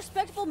 I was a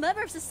respectable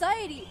member of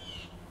society.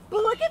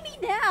 But look at me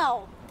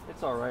now.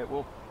 It's all right.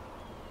 We'll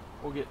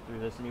get through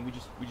this. I mean,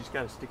 we just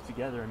gotta stick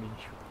together. I mean,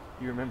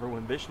 you remember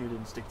when Vishnu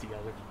didn't stick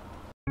together?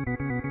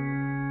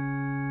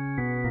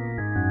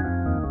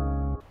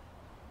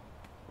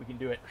 We can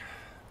do it.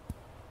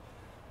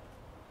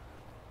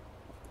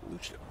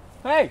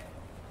 Hey,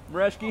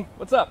 Murashki,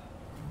 what's up?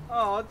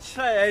 O,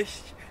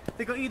 cześć!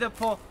 Tylko idę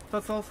po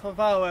to, co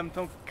schowałem,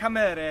 tą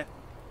kamerę,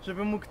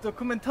 żebym mógł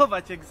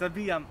dokumentować, jak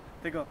zabijam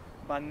tego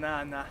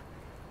banana.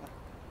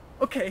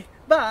 Okay,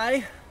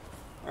 bye!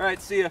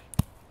 Alright, see ya.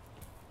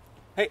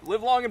 Hey,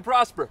 live long and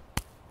prosper.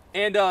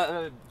 And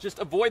just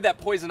avoid that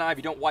poison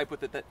ivy. Don't wipe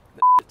with it. That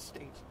shit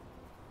stings.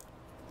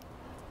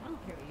 I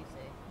don't care what you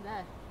say.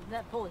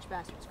 That Polish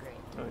bastard's great.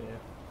 Oh yeah.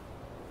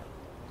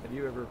 Have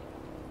you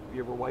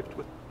ever wiped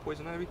with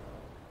poison ivy?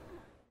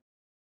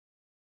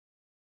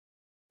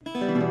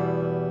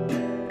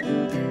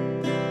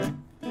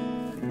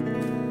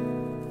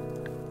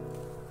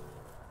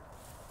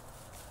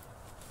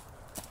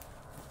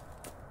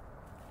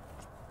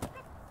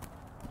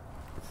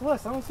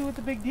 Celeste, I don't see what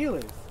the big deal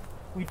is.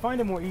 We'd find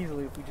it more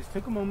easily if we just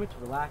took a moment to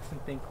relax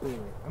and think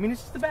clearly. I mean,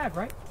 it's just a bag,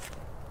 right?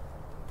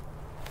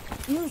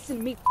 Listen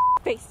to me,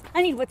 face.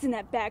 I need what's in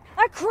that bag.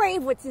 I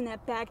crave what's in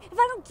that bag. If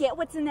I don't get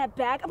what's in that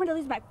bag, I'm gonna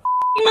lose my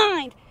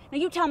mind. Now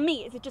you tell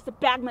me, is it just a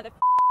bag, mother?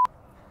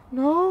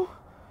 No.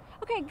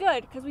 Okay,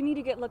 good, because we need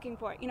to get looking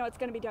for it. You know, it's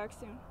gonna be dark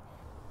soon.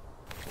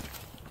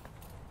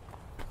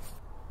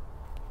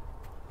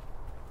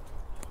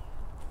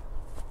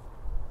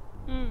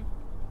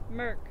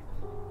 Merc.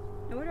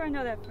 Now where do I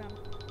know that from?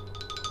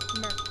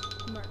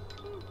 Merc.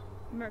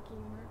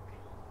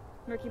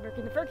 Murky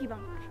in the Furky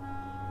Bunk.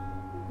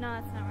 No,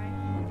 that's not right.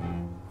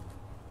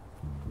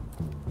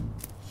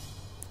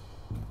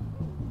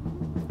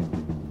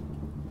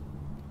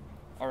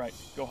 Alright,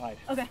 go hide.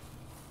 Okay.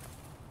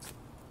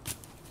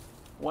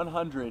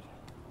 100,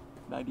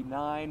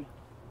 99,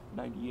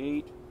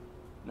 98,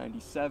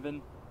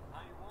 97,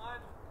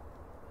 91,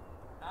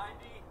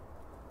 90,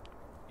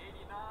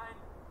 89,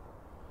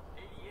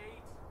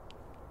 88,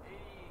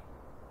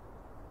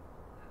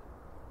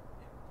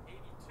 82,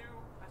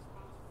 I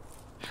suppose.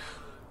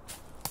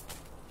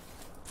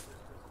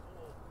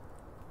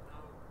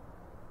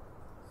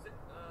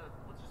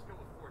 Let's just go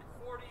with 40.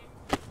 40.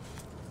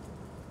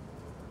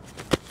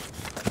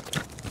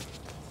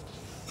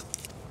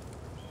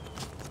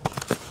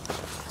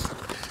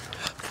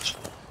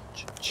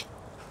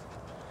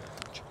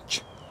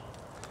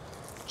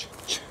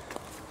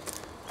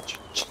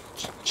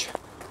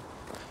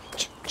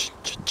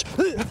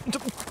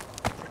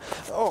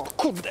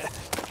 there.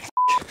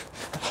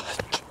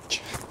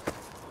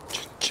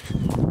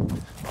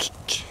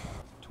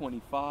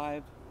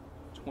 25,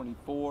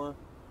 24,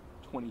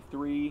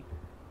 23,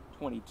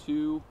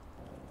 22.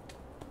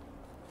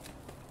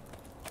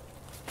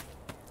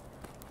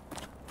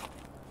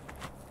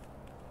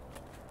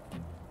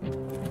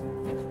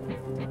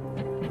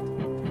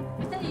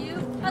 Hey, you.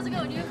 How's it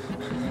going, you?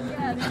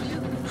 Yeah, it's you.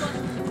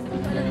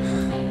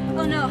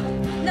 Oh, no.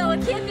 No,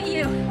 it can't be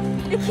you.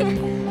 It can't.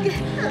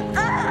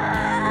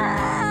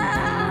 Ah!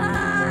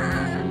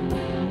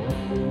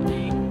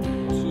 3, 2,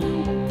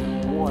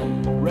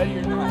 1. Ready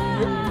or not?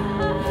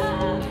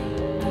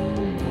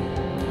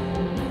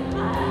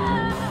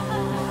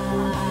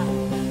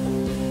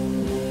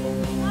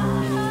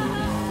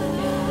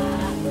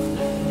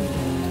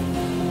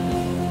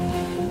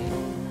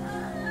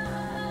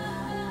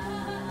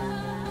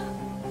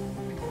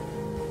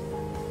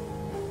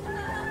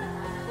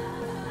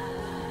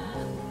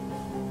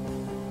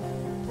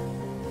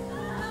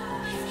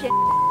 Shit.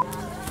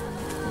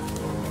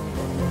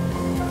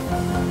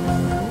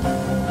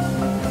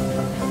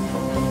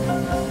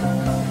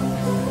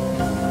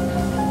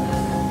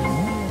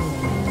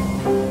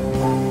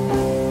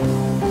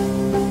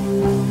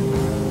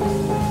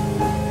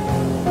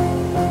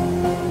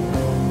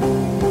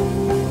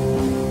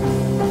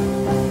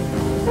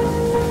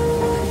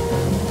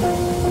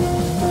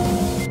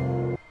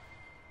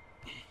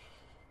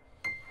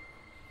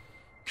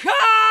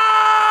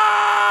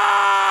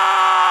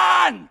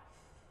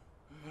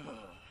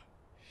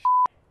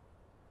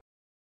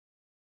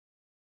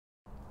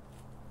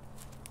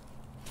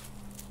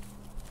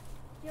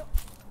 Yo,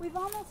 we've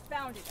almost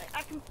found it.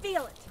 I can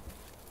feel it.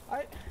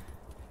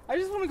 I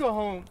just want to go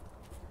home.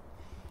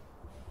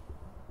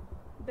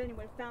 Benny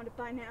would have found it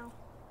by now.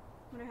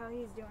 Wonder how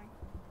he's doing.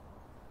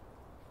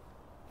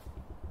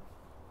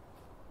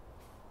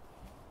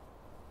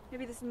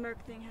 Maybe this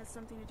Merc thing has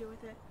something to do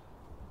with it.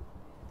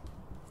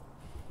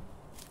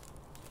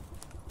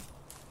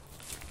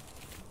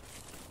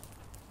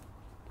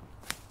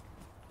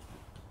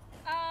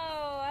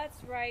 Oh,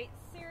 that's right.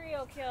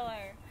 Serial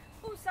killer.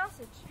 Ooh,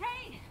 sausage.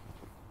 Hey!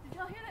 Did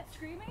y'all hear that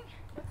screaming?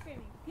 What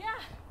screaming? Yeah.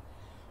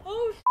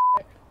 Oh,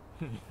 shit.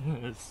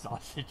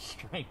 Sausage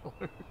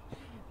strangler.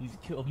 He's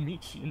killed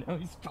Michi, now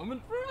he's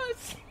coming for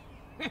us.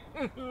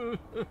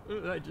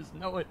 I just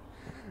know it.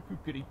 Who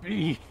could he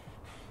be?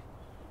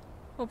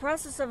 Well,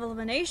 process of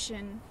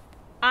elimination.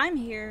 I'm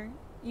here.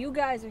 You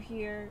guys are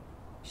here.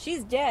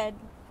 She's dead.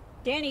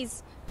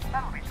 Danny's...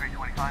 That'll be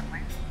 325,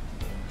 please.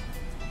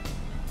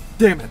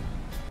 Damn it.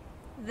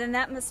 Then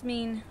that must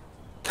mean...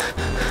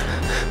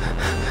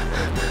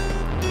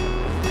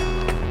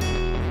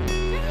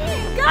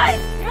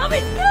 Guys!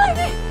 Robbie's killing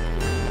me!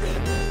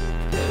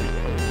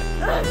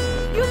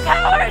 You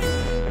coward!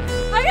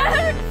 I got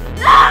hurt!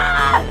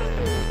 Ah!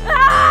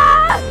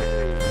 Ah!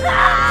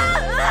 Ah!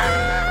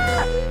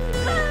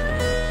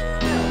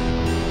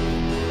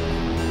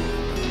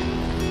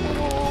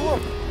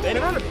 Get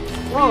out of me.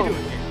 What are you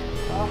doing here?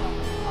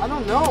 I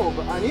don't know,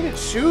 but I needed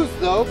shoes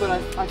though, but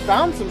I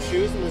found some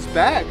shoes in this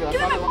bag.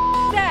 Give me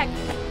my bag!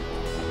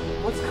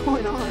 What's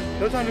going on?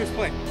 No time to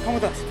explain. Come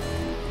with us.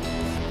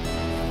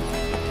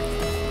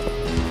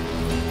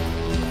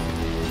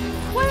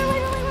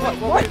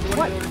 Wait.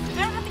 What? I don't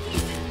have the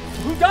keys.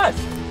 Who does?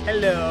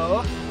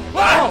 Hello.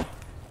 Wow.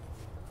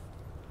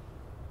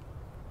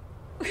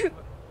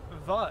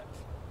 What?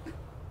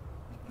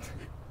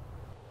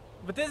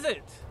 What is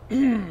it?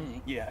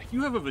 Yeah,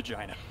 you have a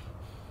vagina.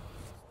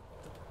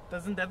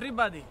 Doesn't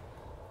everybody?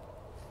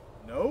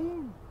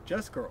 No,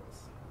 just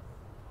girls.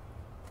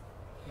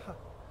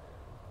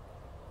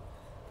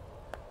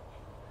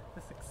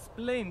 This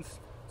explains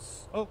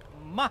so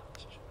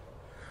much.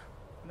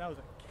 When I was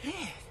a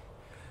kid,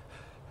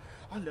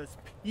 all those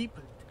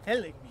people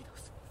telling me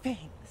those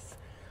things.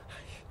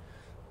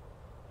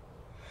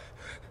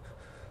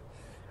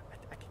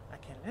 I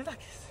can't live like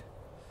this.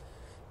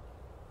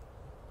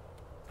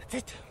 That's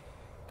it.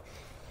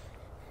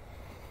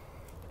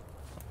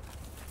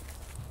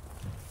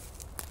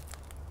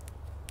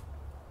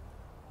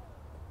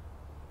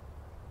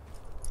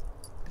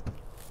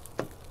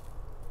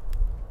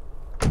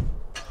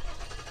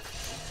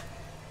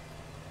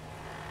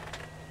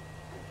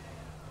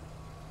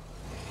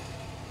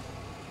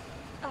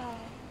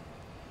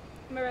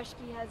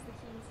 Mareshki has the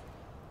keys.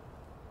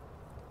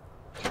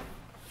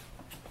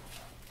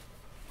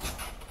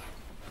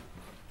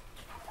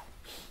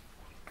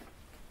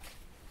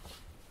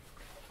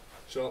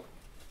 So.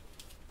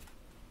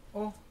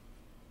 Oh.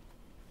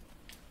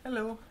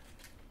 Hello.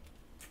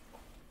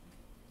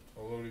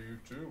 Hello to you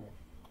too.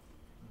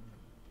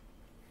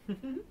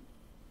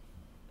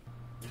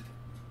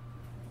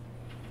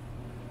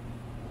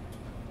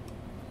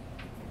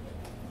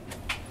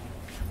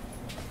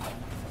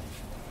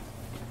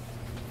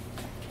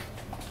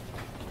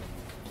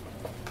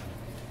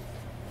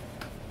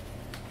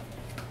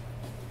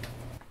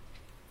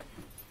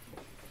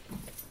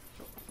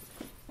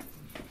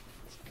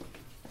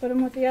 Put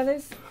him with the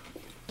others.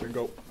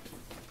 Bingo.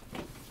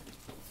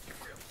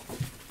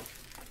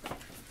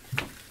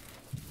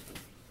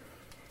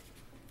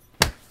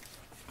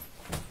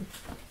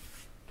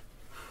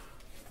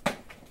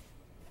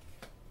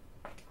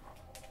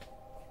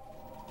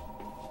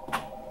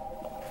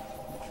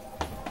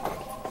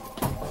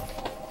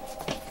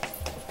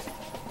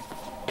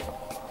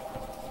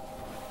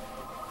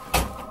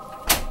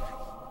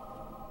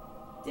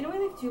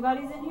 2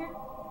 bodies in here?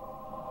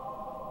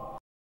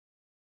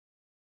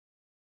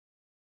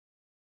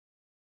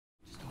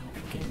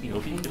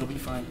 It'll be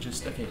fine.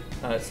 Just okay.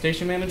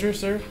 Station manager,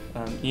 sir.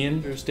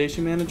 Ian, your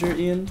station manager,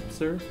 Ian,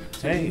 sir.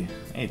 Hey,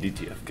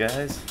 DTF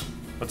guys.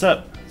 What's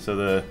up? So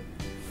the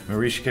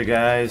Marishka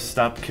guys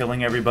stopped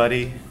killing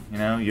everybody. You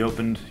know, you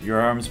opened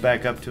your arms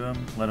back up to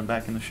him, let him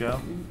back in the show.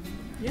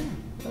 Yeah.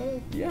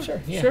 Yeah.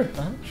 Sure, yeah. Sure.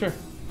 Uh-huh. Sure.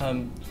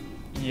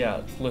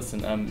 Yeah.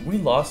 Listen. We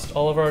lost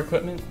all of our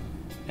equipment,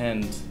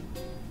 and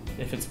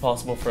if it's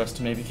possible for us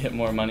to maybe get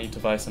more money to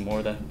buy some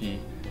more, that'd be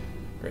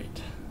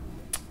great.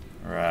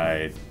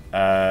 Right.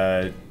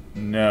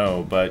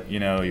 No, but you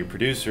know, your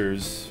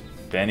producers,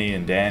 Benny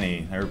and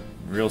Danny, they're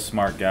real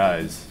smart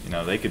guys. You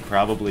know, they could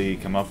probably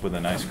come up with a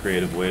nice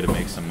creative way to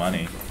make some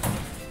money.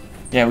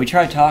 Yeah, we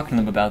tried talking to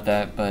them about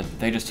that, but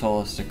they just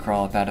told us to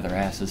crawl up out of their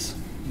asses.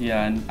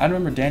 Yeah, and I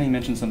remember Danny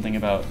mentioned something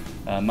about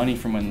money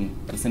from when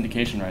the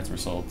syndication rights were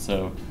sold,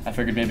 so I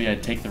figured maybe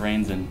I'd take the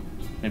reins and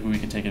maybe we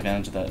could take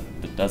advantage of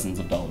the dozens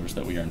of dollars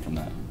that we earn from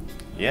that.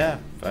 Yeah,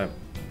 if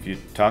you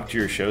talk to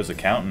your show's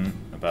accountant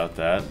about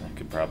that, it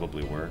could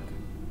probably work.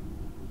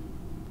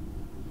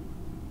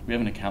 We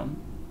have an accountant?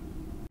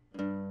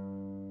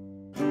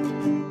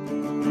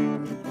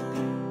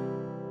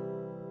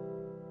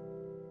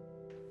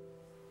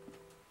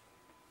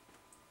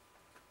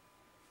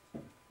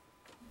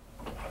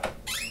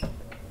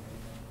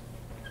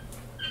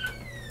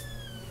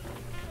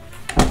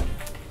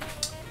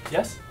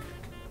 Yes?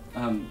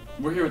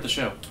 We're here at the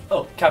show.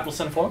 Oh, Capital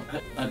Cineform?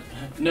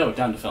 No,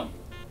 Down to Film.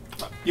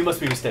 You must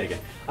be mistaken.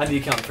 I'm the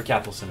accountant for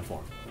Capital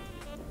Cineform.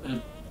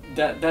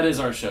 That is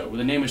our show.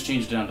 The name was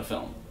changed to Down to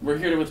Film. We're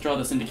here to withdraw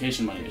the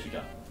syndication money that you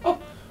got. Oh,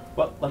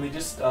 well, let me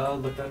just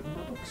look that up in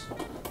my books.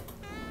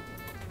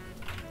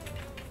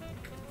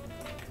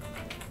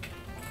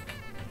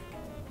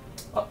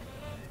 Oh,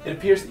 it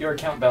appears that your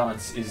account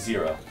balance is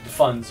 0. The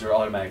funds are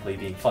automatically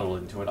being funneled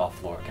into an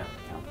off-floor account.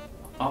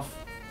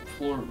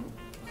 Off-floor?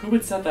 Who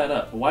would set that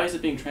up? Why is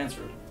it being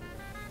transferred?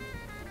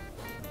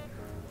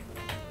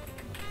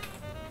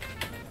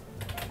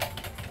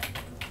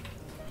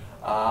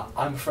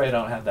 I'm afraid I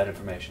don't have that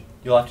information.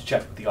 You'll have to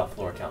check with the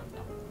off-floor accountant.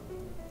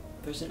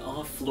 There's an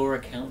off-floor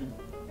accountant?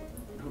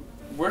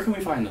 Where can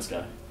we find this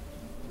guy?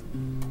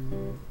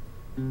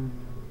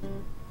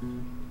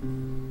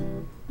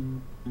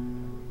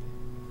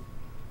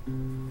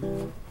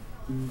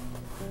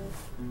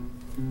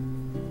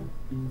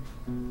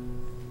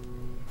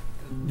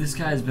 This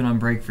guy's been on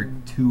break for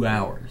 2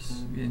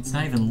 hours. It's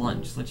not even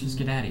lunch. Let's just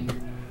get out of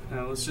here.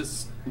 Now let's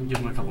just give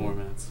him a couple more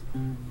minutes.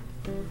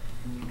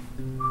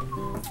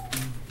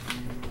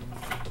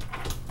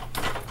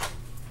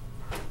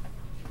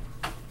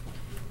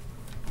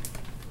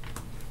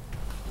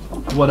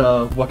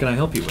 What can I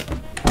help you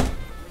with?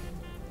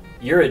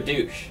 You're a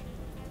douche.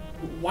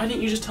 Why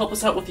didn't you just help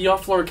us out with the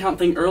off-floor account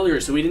thing earlier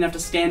so we didn't have to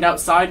stand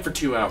outside for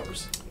 2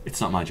 hours? It's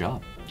not my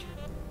job.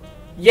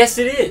 Yes,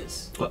 it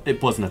is. Well,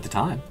 it wasn't at the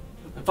time.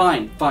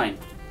 Fine.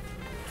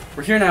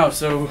 We're here now,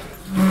 so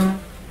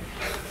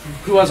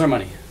who has our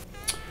money?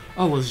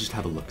 Oh, let's just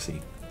have a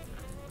look-see.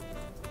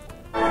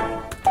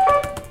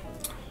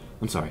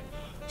 I'm sorry.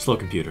 Slow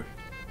computer.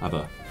 I've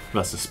a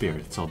restless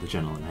spirit. It's all the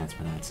general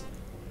enhancement ads.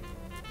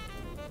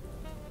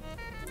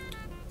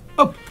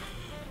 Oh,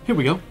 here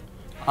we go.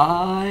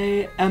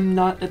 I am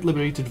not at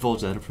liberty to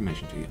divulge that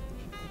information to you.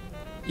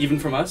 Even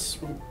from us?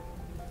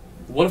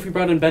 What if we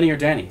brought in Benny or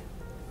Danny?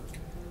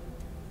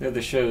 They're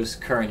the show's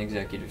current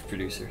executive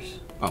producers.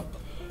 Oh,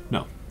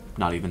 no,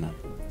 not even that.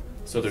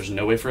 So there's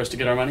no way for us to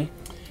get our money?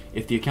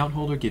 If the account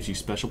holder gives you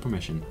special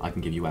permission, I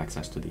can give you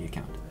access to the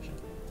account.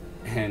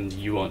 And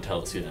you won't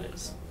tell us who that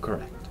is?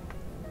 Correct.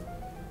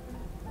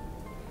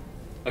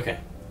 Okay.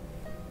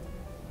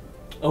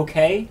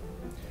 Okay?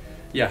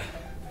 Yeah.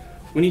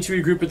 We need to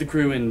regroup with the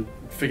crew and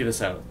figure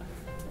this out.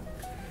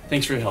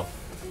 Thanks for your help.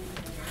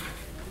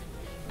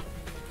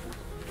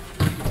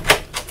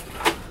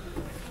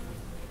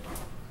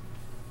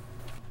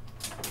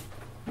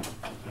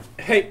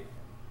 Hey,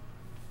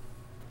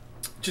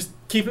 just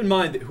keep in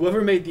mind that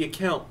whoever made the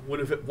account would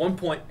have at one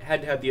point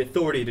had to have the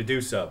authority to do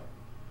so.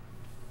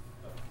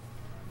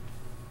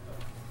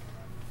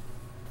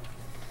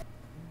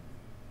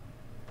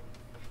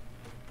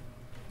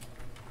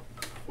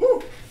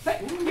 Woo!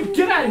 Hey,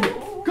 get out of here!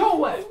 Go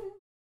away!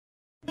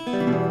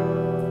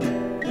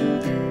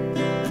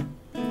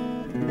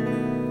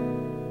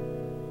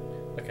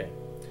 Okay,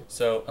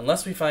 so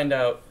unless we find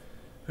out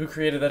who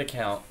created that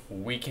account,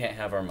 we can't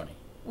have our money.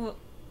 Well,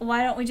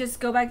 why don't we just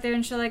go back there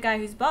and show that guy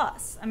who's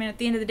boss? I mean, at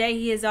the end of the day,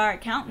 he is our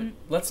accountant.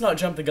 Let's not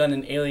jump the gun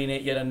and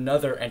alienate yet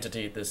another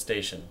entity at this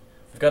station.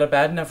 We've got a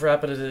bad enough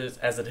rap as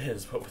it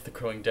is, but with the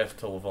growing death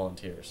toll of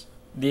volunteers.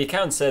 The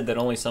account said that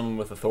only someone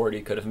with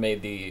authority could have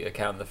made the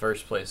account in the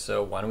first place,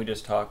 so why don't we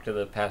just talk to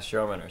the past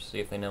showrunners, see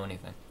if they know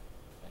anything.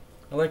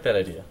 I like that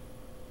idea.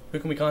 Who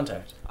can we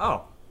contact?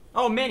 Oh,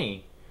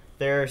 many.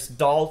 There's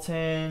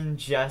Dalton,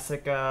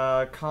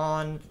 Jessica,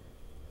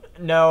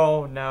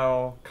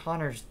 No,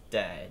 Connor's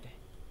dead.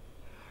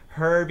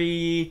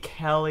 Herbie,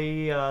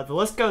 Kelly, the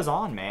list goes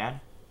on,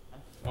 man.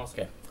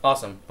 Okay,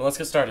 awesome. Well, let's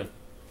get started.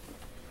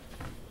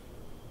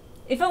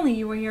 If only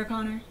you were here,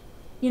 Connor.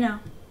 You know,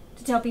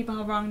 to tell people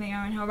how wrong they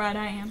are and how right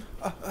I am.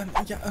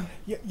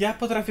 Ja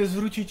potrafię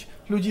zwrócić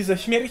ludzi ze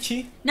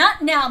śmierci.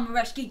 Not now,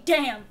 Mareshki,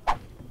 damn!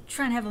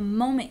 Trying to have a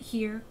moment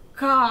here.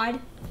 God.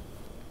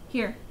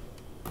 Here,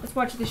 let's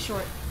watch this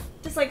short.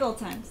 Just like old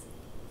times.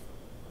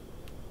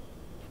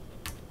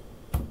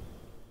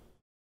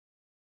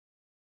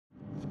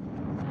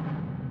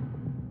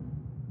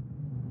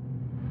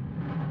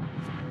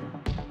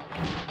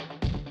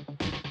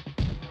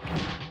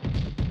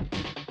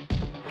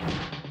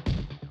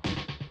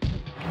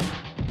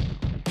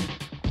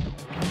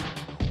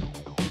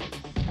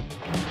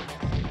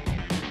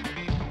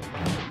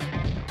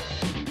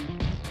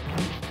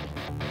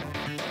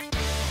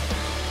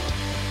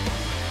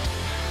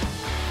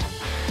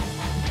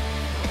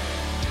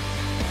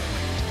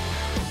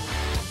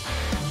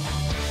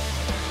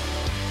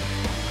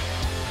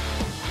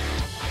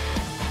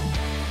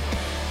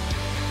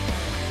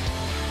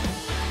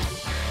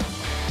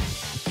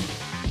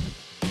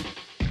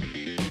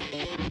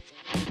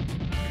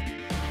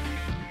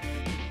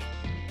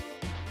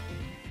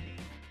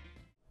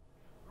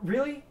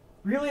 Really?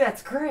 Really?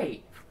 That's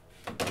great.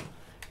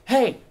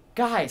 Hey,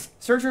 guys,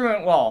 surgery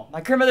went well.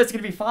 My grandmother's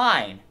gonna be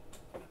fine.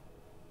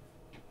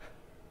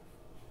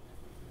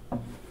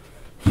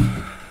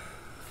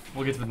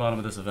 We'll get to the bottom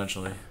of this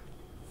eventually.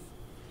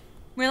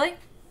 Really?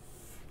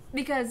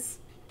 Because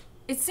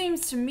it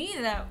seems to me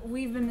that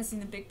we've been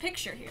missing the big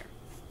picture here.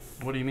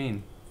 What do you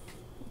mean?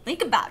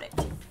 Think about it.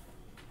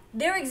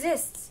 There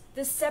exists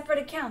this separate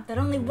account that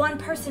only one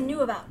person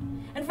knew about.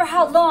 And for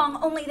how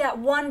long only that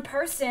one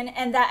person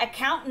and that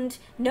accountant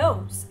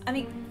knows. I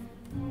mean,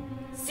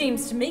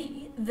 seems to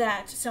me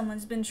that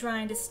someone's been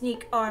trying to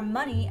sneak our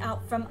money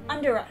out from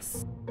under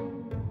us.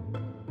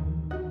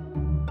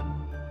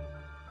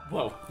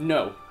 Whoa,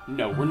 no,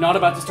 we're not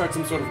about to start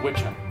some sort of witch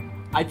hunt.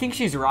 I think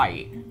she's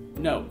right.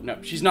 No,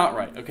 she's not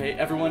right, okay?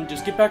 Everyone,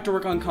 just get back to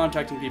work on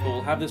contacting people.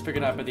 We'll have this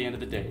figured out by the end of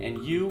the day.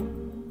 And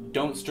you,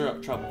 don't stir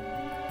up trouble.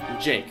 And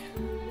Jake.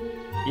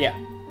 Yeah.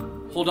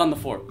 Hold on the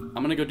fort.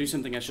 I'm gonna go do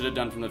something I should have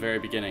done from the very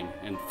beginning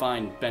and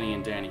find Benny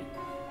and Danny,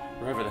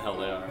 wherever the hell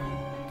they are.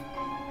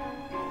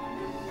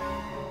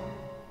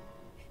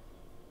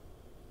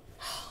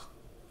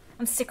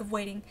 I'm sick of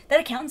waiting. That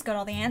accountant's got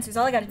all the answers.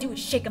 All I gotta do is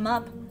shake him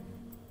up.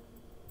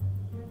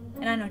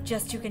 And I know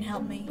just who can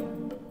help me.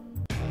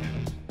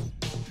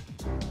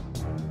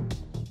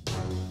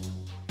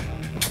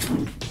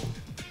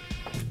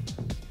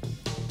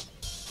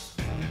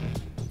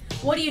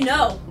 What do you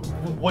know?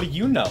 What do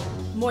you know?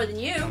 More than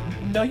you.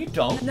 No, you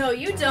don't. No,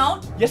 you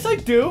don't. Yes, I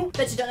do.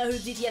 Bet you don't know who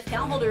the DTF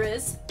account holder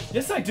is.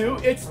 Yes, I do.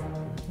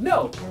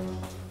 No.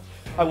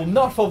 I will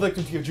not fall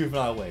victim to your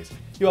juvenile ways.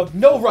 You have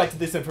no right to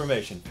this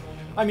information.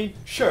 I mean,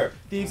 sure,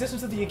 the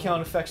existence of the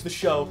account affects the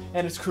show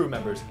and its crew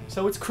members,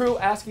 so its crew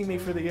asking me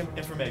for the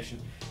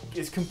information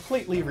is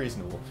completely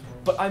reasonable.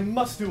 But I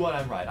must do what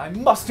I'm right. I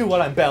must do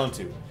what I'm bound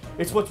to.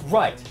 It's what's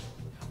right.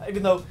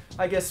 Even though,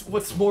 I guess,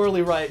 what's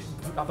morally right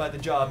about the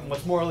job and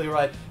what's morally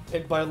right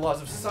by the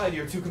laws of society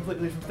are two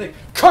completely different things.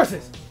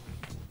 Curses!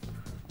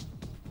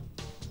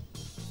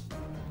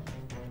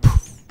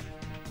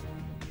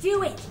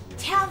 Do it!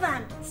 Tell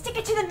them! Stick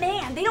it to the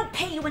man! They don't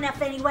pay you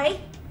enough anyway!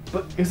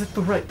 But is it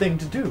the right thing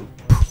to do?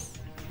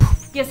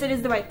 Yes, it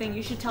is the right thing.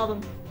 You should tell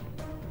them.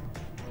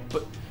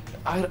 But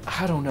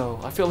I don't know.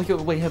 I feel like it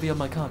would weigh heavy on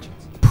my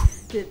conscience.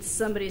 Did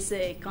somebody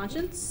say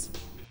conscience?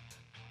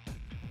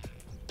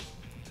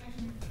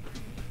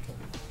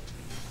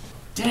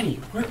 Danny,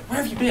 where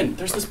have you been?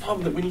 There's this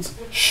problem that we need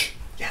to... Shh!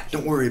 Yeah,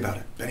 don't worry about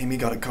it. Benny and me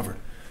got it covered.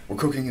 We're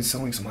cooking and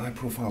selling some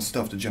high-profile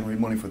stuff to generate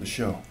money for the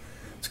show.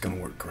 It's gonna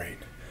work great.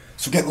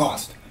 So get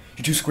lost.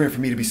 You're too square for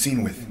me to be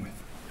seen with.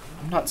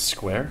 I'm not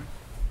square.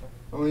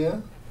 Oh yeah?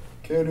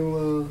 Care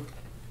to,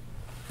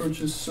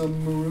 purchase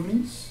some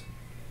maroonies?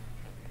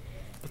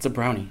 It's a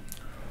brownie.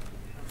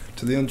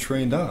 To the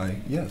untrained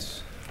eye,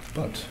 yes.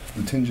 But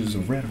the tinges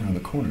of red around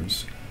the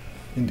corners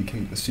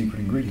indicate a secret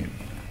ingredient.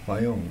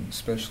 My own,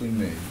 specially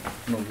made.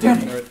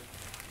 Damn it!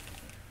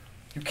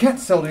 You can't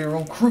sell to your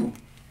own crew.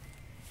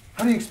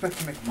 How do you expect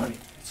to make money?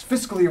 It's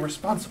fiscally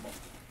irresponsible.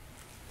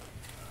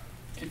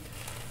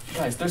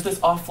 Guys, there's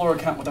this off-floor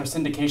account with our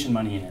syndication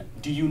money in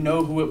it. Do you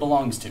know who it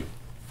belongs to?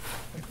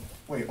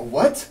 Wait, a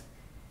what?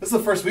 This is the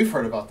first we've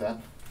heard about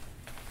that.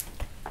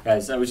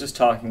 Guys, I was just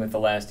talking with the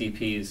last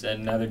EPs,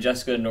 and neither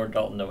Jessica nor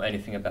Dalton know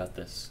anything about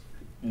this.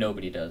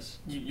 Nobody does.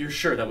 You're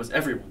sure that was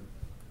everyone?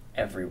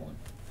 Everyone.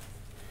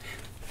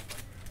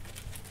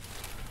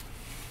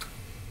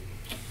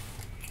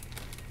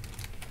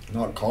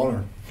 Not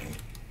Connor.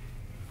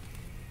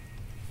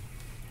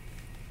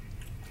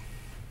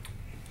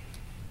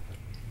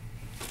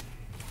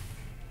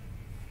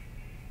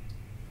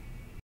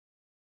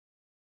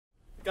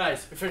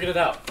 Guys, we figured it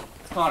out.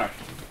 It's Connor.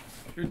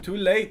 You're too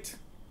late.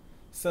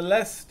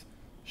 Celeste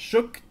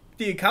shook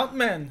the account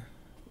man.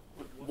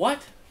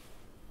 What?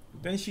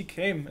 Then she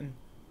came and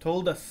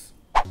told us.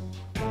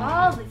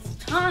 All this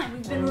time,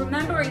 we've been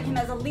remembering him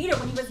as a leader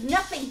when he was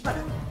nothing but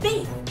a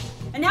thief.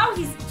 And now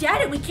he's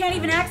dead and we can't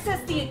even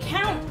access the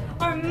account,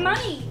 our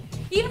money.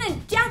 Even in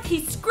death,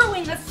 he's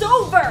screwing us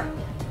over.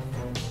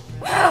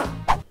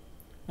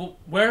 Well,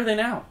 where are they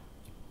now?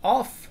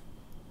 Off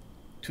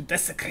to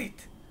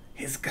desecrate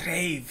his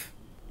grave.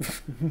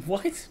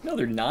 What? No,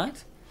 they're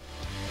not.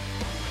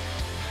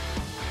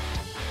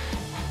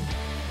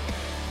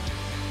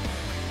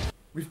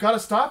 We've got to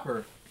stop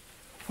her.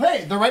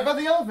 Hey, they're right by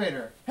the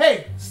elevator.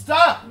 Hey,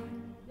 stop!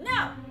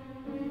 No!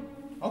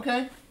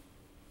 Okay.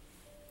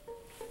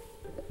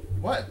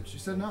 What? She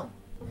said no.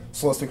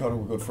 Celeste and Carter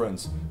were good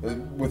friends.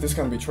 With this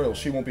kind of betrayal,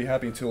 she won't be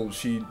happy until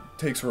she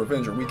takes her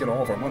revenge or we get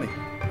all of our money.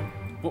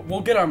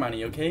 We'll get our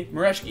money, okay?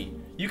 Mareshki,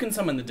 you can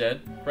summon the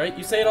dead, right?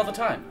 You say it all the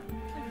time.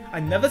 I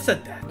never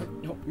said that.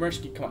 No,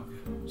 Mareshki, come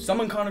on.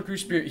 Summon Connor Crew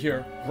Spirit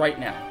here right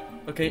now,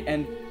 okay?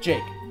 And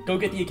Jake, go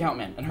get the account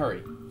man and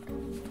hurry.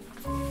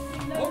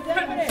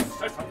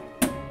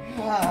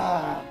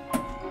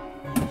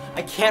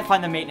 I can't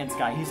find the maintenance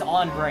guy. He's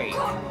on break.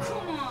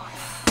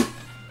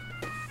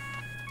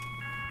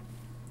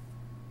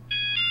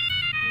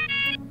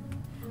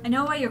 I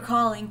know why you're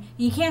calling.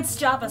 You can't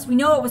stop us. We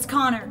know it was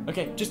Connor.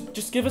 Okay,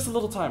 just give us a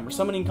little time. We're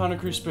summoning Connor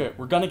Crew Spirit.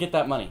 We're gonna get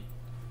that money.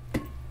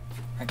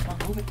 Alright, come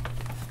on, move it.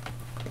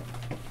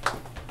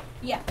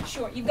 Yeah,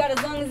 sure. You've got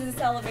as long as this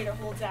elevator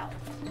holds out.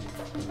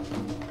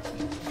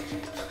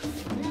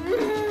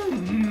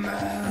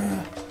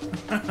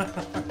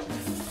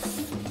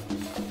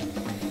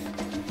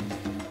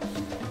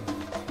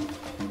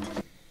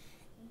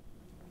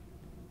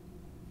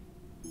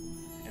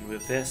 And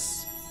with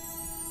this,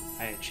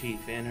 I achieve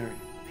inner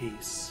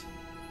peace.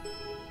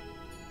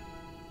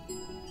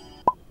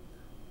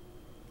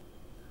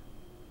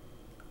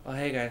 Oh,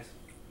 hey guys.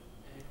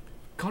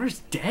 Connor's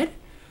dead?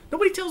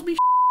 Nobody tells me.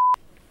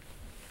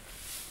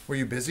 Were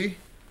you busy?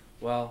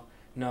 Well,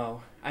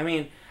 no. I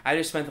mean, I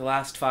just spent the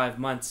last 5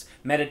 months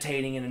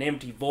meditating in an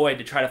empty void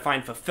to try to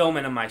find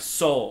fulfillment in my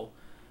soul.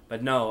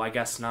 But no, I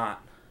guess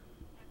not.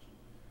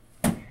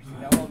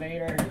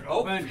 Elevator.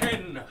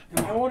 Open!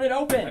 I want it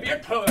open. Have you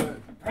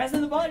could?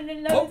 Pressing the button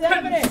and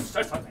nothing's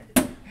happening.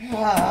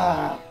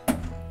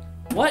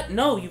 What?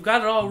 No, you've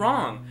got it all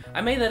wrong.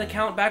 I made that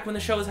account back when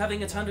the show was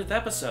having its 100th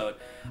episode.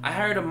 I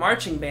hired a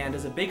marching band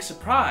as a big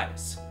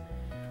surprise.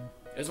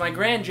 It was my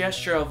grand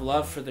gesture of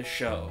love for the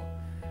show.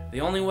 The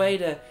only way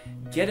to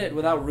get it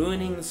without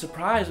ruining the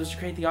surprise was to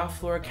create the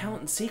off-floor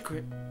account in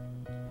secret.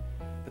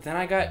 But then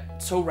I got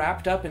so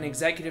wrapped up in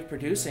executive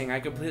producing, I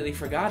completely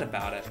forgot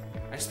about it.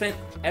 I spent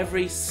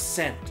every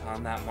cent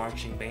on that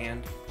marching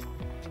band.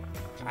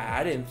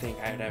 I didn't think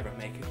I'd ever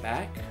make it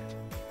back.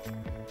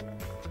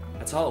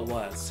 That's all it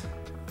was.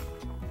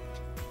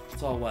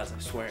 That's all it was, I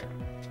swear.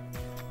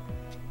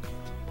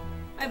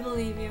 I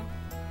believe you.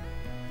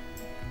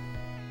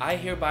 I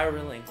hereby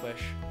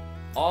relinquish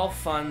all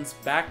funds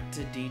back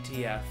to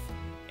DTF,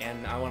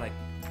 and I want to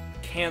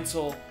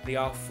cancel the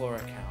off-floor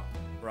account,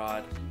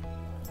 Rod.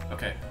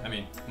 Okay, I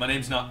mean, my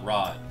name's not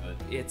Rod, but...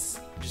 It's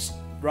just,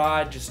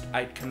 Rod,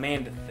 I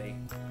commanded thee.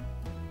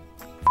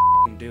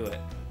 Do it.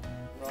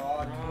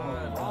 Rod.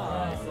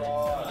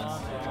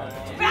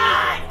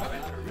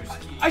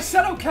 I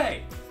said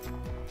okay.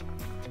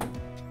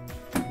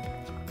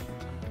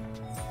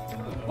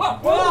 Whoa!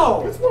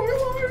 Whoa! It's my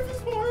life!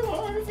 It's my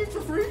life! It's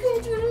a free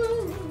country!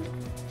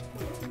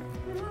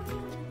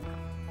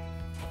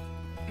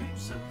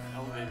 So the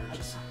elevator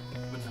just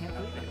Can't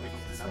believe it.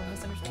 This one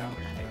misunderstood.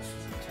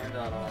 Turned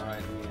out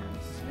alright in the end.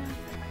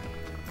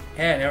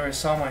 Hey, I never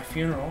saw my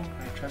funeral.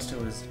 I trust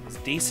it was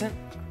decent,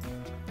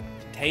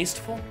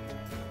 tasteful.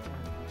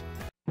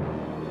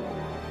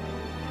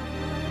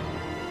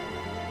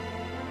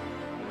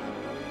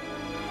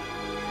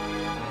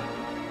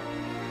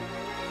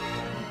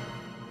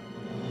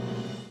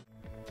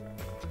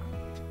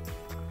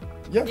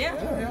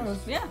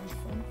 Yeah.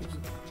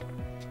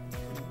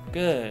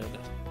 Good,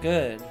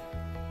 good.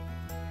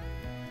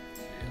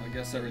 I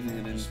guess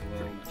everything that ends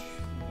well.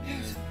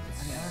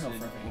 I don't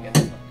know if we're gonna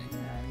get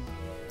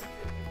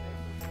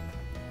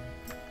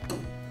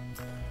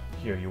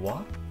Here you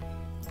are.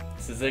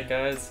 This is it,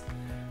 guys.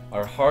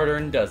 Our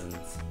hard-earned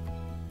dozens.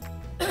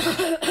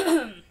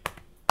 I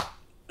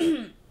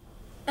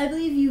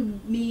believe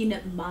you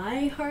mean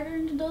my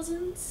hard-earned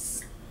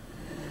dozens?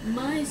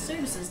 My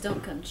services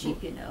don't come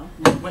cheap, you know.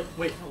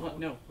 Wait, hold on,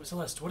 no.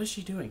 Celeste, what is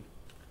she doing?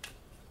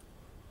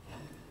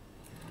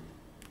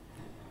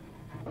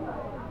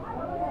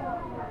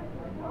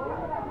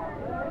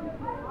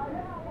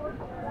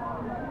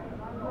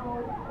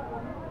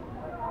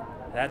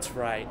 That's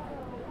right.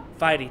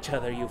 Fight each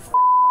other, you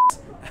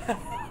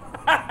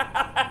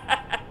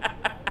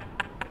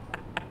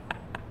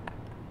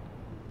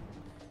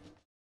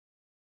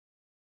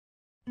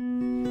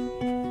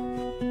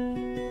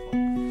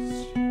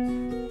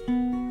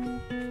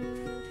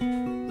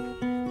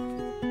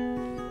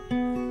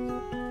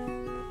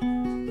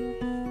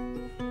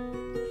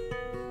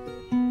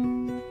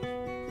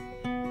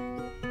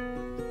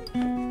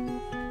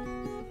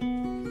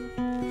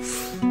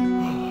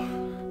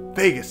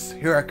Vegas,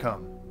 here I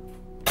come.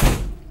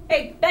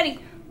 Hey, Betty,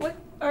 what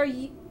are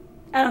you...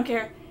 I don't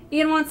care.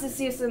 Ian wants to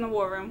see us in the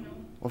war room.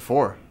 What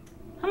for?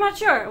 I'm not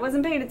sure. I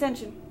wasn't paying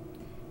attention.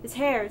 His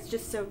hair is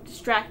just so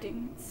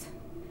distracting. It's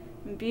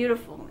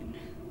beautiful and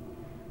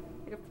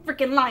like a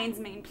freaking lion's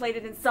mane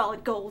plated in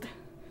solid gold.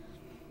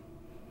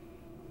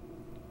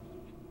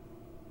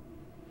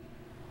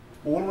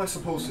 Well, what am I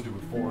supposed to do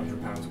with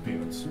 400 pounds of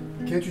peanuts?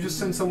 Can't you just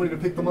send somebody to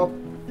pick them up?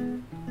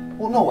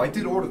 Well, no, I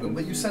did order them,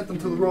 but you sent them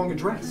to the wrong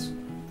address.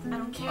 I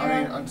don't care.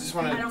 I mean, I just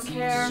want I don't to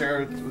care.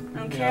 share it with I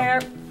don't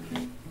care.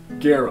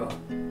 Guerra.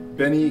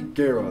 Benny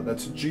Guerra.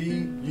 That's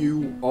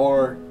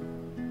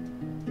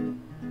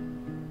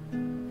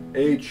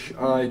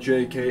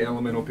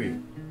G-U-R-H-I-J-K-L-M-N-O-P.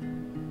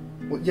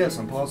 Well, yes,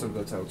 I'm positive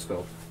that's how it's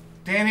spelled.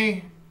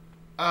 Danny,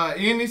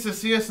 Ian needs to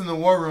see us in the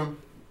war room.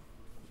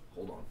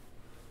 Hold on.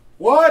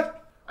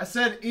 What? I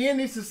said Ian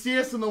needs to see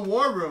us in the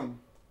war room.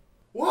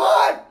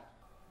 What?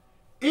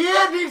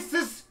 Ian needs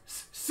to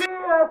see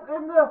us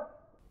in the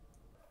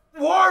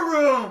war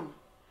room.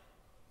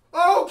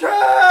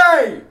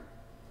 Okay!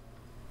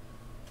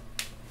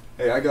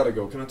 Hey, I gotta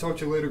go. Can I talk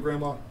to you later,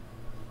 Grandma?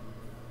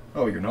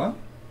 Oh, you're not?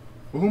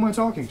 Well, who am I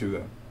talking to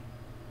then?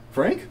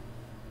 Frank?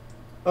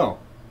 Oh.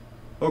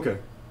 Okay.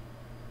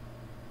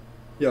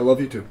 Yeah, love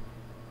you too.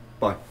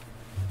 Bye.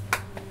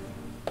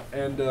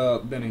 And,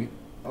 Benny,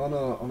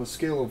 on a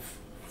scale of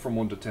from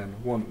 1 to 10,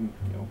 1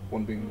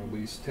 being the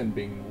least, 10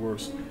 being the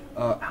worst,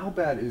 how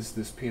bad is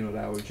this peanut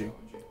allergy?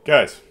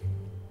 Guys.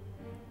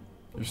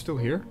 You're still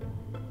here?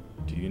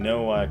 Do you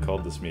know why I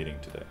called this meeting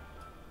today?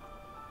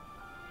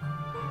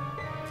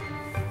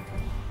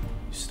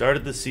 You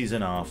started the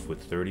season off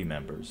with 30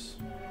 members,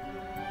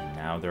 and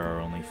now there are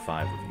only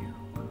 5 of you.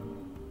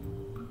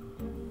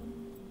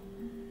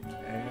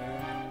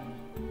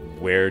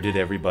 Where did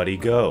everybody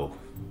go?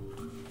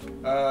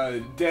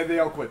 They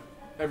all quit.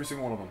 Every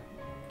single one of them.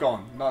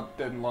 Gone. Not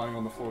dead and lying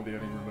on the floor of the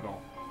editing room at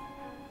all.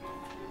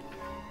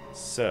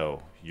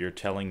 So, you're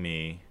telling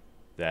me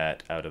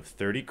that out of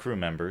 30 crew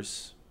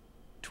members,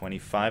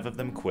 25 of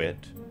them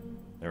quit,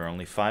 there are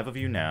only 5 of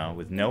you now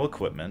with no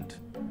equipment,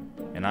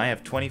 and I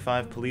have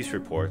 25 police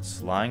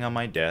reports lying on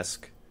my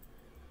desk,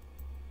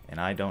 and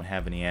I don't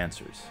have any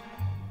answers.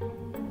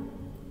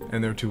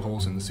 And there are 2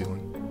 holes in the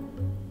ceiling.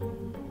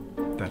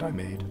 That I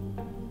made.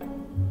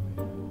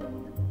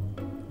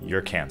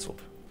 You're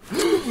canceled.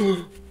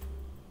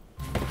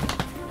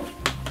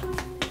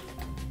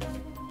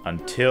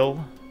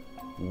 Until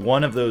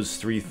one of those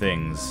 3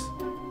 things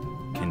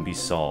can be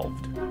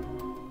solved.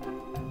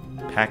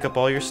 Pack up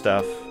all your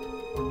stuff,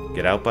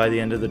 get out by the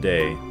end of the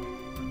day.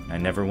 I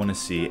never want to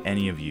see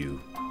any of you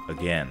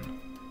again.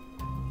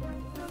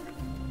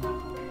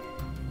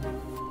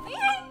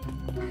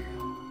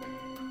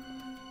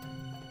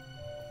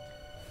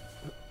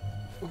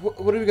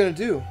 What are we gonna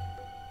do?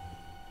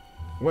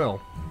 Well,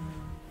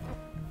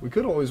 we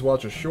could always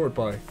watch a short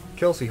by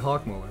Kelsey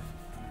Hockmuller.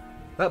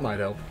 That might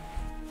help.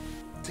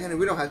 Danny,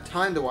 we don't have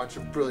time to watch a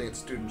brilliant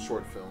student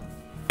short film.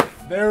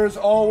 There's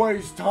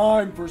always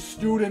time for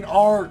student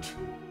art.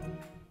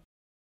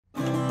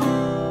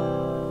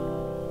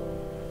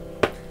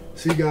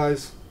 See,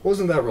 guys,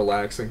 wasn't that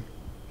relaxing?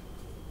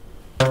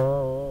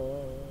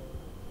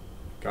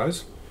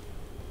 Guys?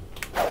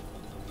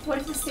 What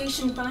if the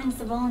station finds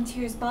the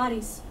volunteers'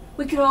 bodies?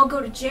 We could all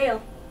go to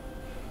jail.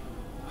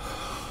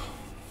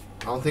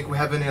 I don't think we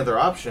have any other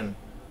option.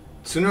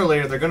 Sooner or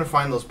later, they're gonna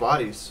find those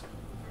bodies.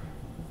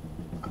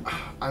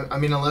 I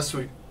mean, unless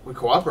we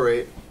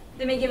cooperate.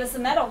 They may give us a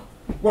medal.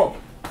 Whoa,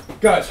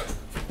 guys,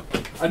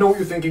 I know what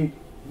you're thinking,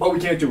 but we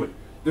can't do it.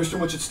 There's too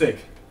much at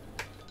stake.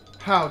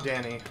 How,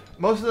 Danny?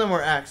 Most of them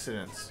were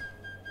accidents.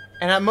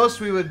 And at most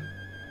we wouldn't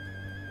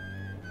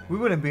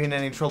be in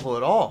any trouble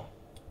at all.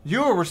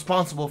 You were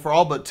responsible for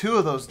all but 2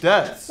 of those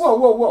deaths. Whoa,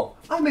 whoa, whoa.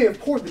 I may have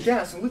poured the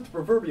gas and lit the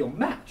proverbial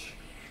match,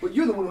 but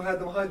you're the one who had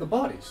them hide the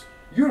bodies.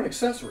 You're an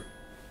accessory.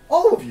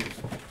 All of you.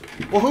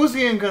 Well, who's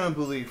Ian gonna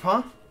believe,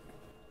 huh?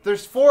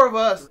 There's 4 of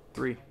us.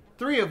 3.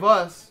 3 of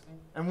us,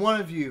 and 1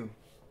 of you.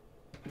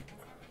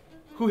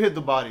 Who hid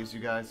the bodies, you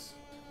guys?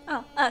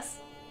 Oh, us.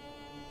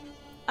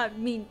 I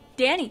mean,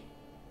 Danny.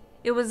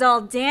 It was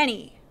all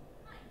Danny.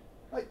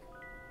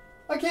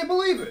 I can't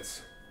believe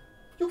it.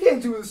 You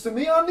can't do this to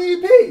me. I'm the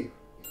EP.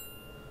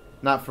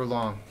 Not for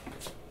long.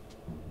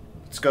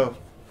 Let's go.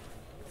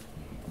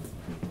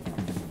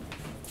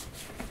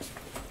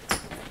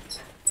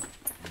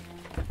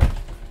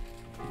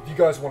 If you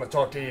guys want to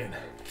talk to Ian,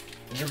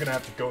 then you're gonna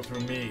have to go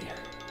through me.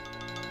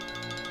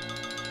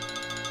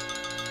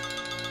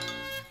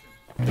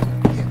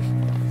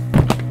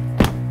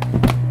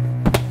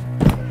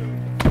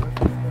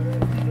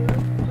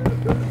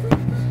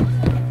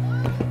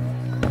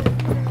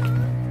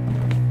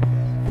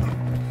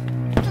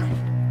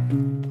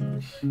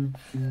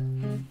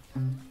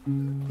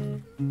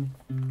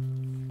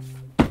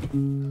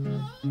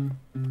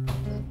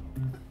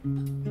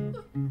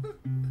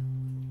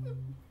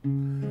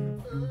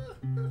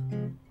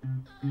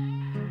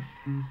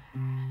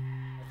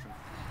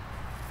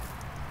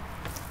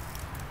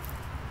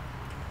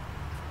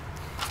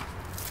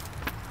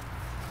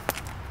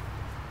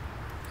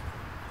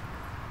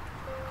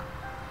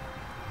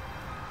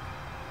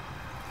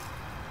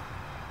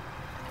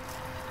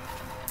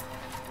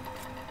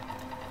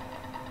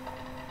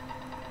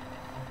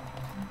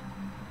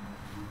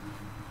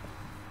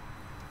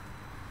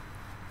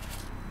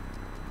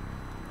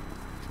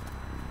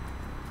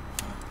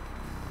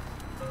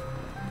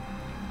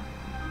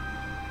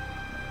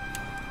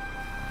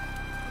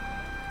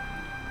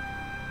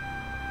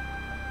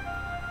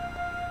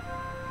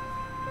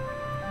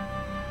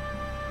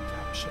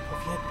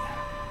 przepowiednia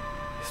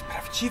jest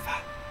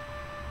prawdziwa.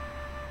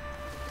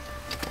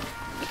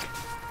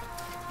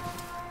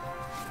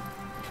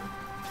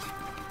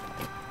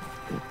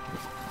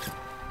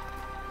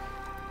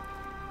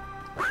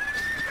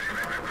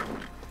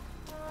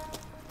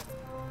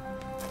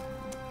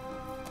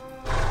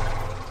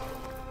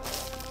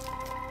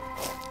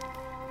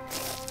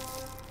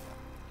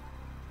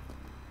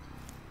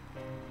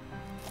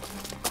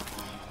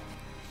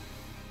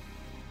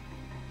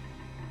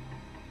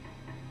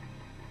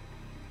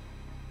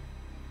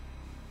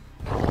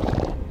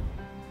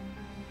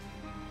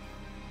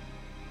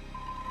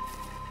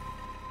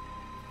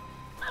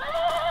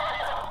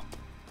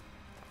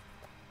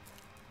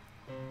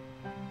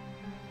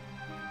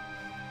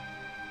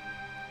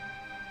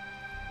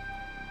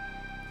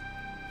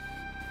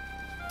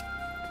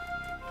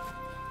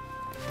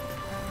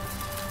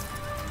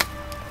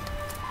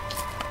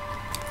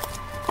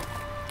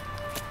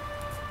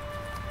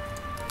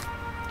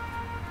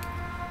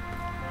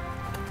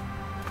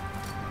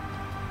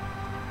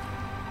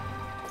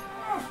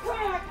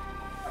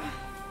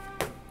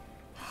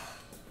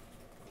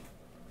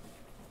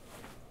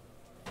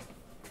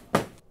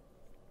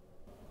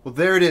 Well,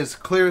 there it is,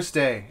 clear as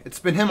day. It's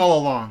been him all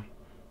along.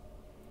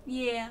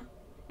 Yeah.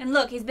 And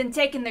look, he's been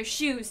taking their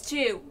shoes,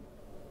 too.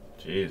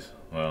 Jeez,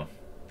 well,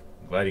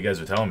 I'm glad you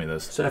guys are telling me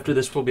this. So after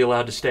this, we'll be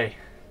allowed to stay?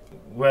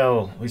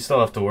 Well, we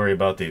still have to worry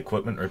about the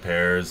equipment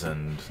repairs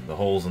and the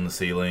holes in the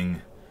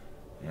ceiling.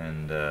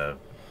 And, what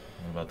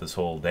about this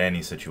whole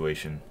Danny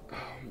situation?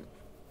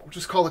 We'll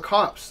just call the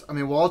cops. I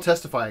mean, we'll all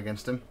testify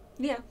against him.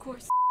 Yeah, of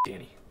course.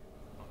 Danny.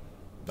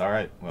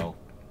 Alright, well,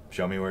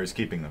 show me where he's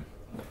keeping them.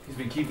 He's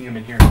been keeping them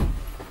in here.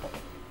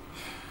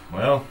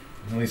 Well,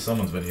 at least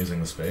someone's been using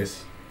the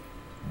space.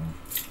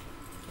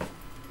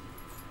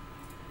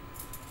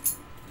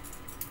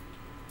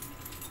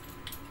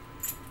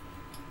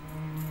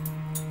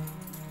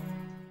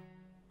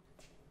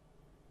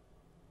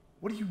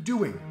 What are you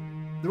doing?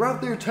 They're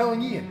out there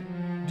telling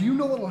Ian. Do you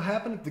know what'll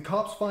happen if the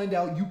cops find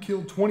out you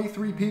killed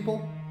 23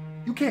 people?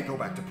 You can't go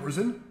back to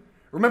prison.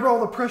 Remember all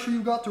the pressure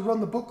you got to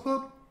run the book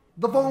club?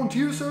 The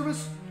volunteer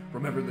service?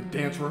 Remember the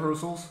dance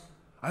rehearsals?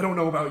 I don't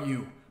know about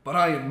you, but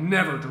I am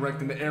never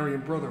directing the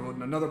Aryan Brotherhood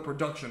in another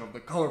production of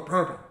The Color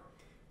Purple.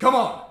 Come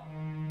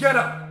on! Get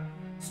up!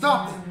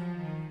 Stop them!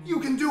 You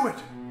can do it!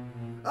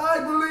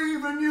 I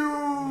believe in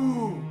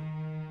you!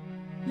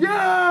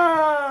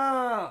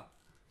 Yeah!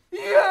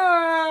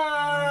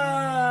 Yeah!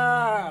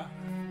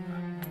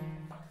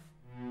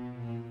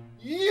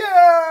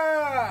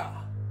 Yeah!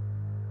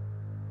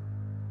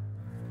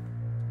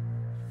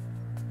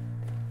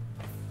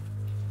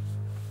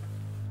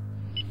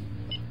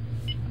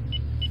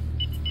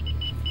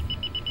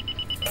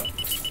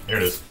 Here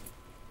it is.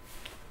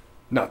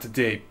 Not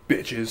today,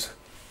 bitches.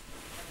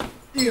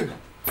 Ian,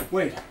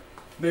 wait.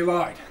 They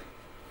lied.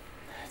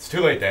 It's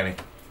too late, Danny.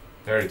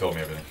 They already told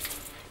me everything.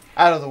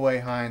 Out of the way,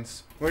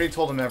 Hines. We already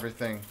told him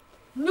everything.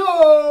 No!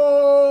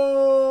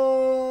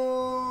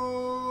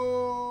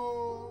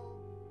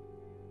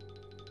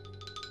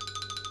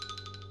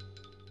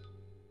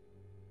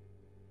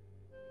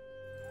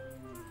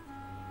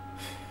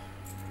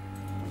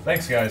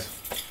 Thanks, guys.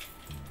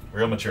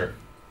 Real mature.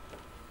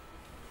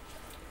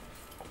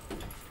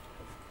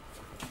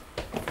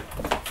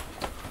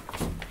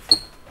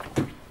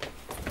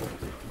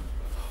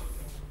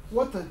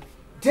 What the?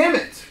 Damn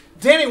it!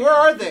 Danny, where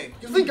are they?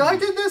 You think I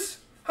did this?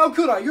 How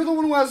could I? You're the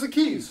one who has the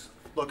keys.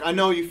 Look, I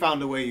know you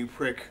found a way, you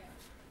prick.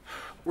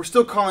 We're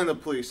still calling the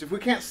police. If we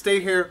can't stay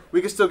here, we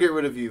can still get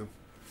rid of you.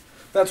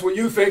 That's what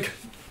you think.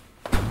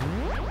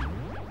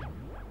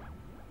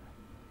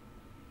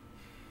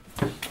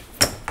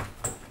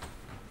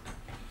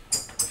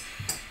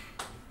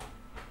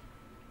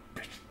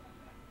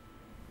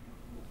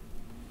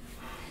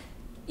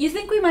 You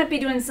think we might be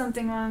doing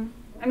something wrong?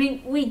 I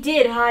mean, we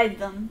did hide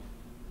them.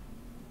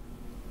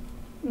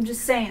 I'm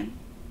just saying.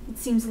 It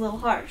seems a little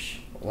harsh.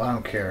 Well, I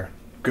don't care.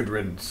 Good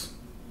riddance.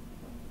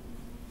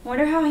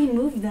 Wonder how he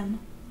moved them.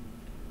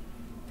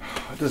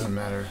 It doesn't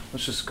matter.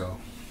 Let's just go.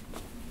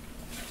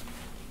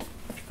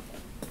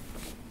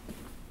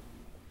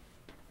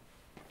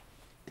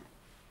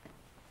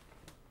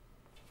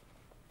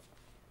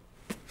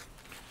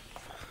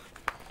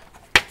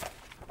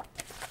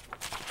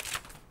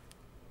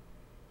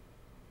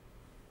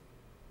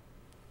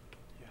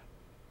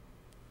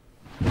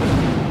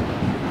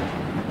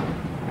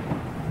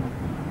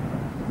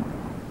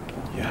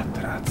 Ja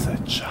tracę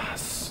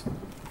czas.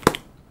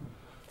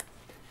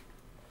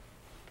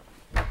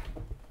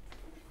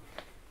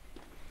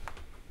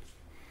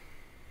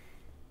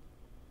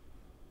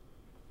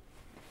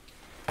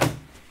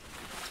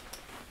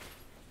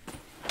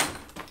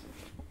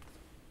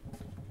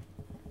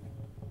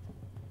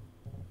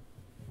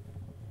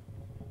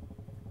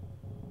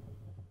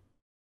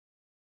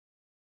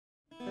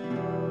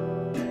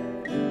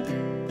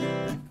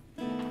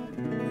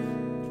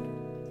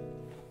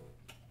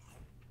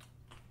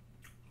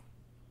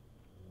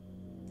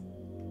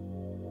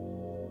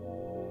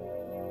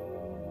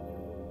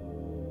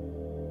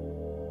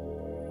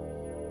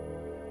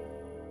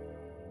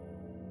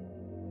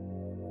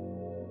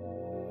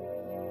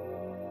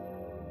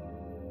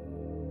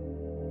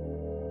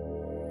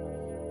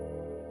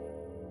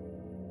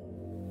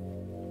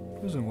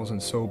 Prison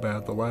wasn't so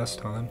bad the last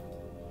time.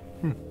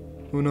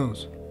 Who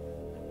knows?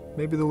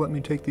 Maybe they'll let me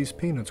take these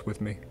peanuts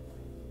with me.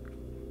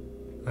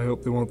 I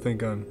hope they won't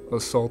think I'm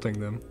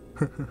assaulting them.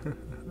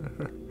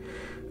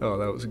 Oh,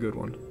 that was a good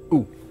one.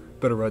 Ooh,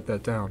 better write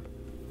that down.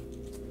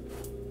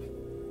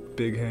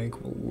 Big Hank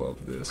will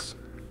love this.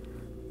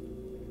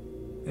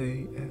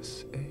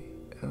 A-S-A-L-T-I-N-G.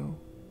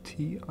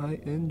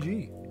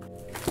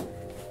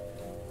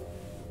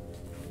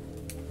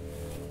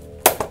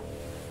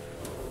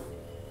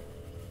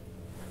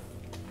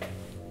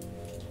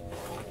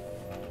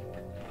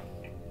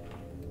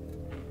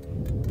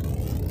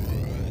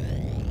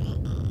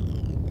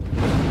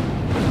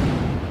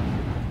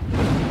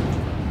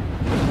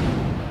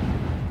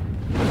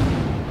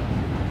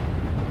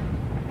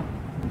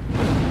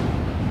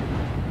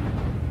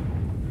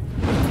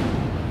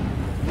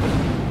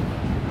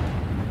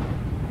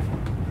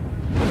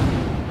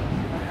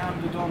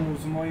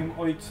 Z moim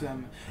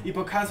ojcem i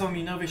pokazał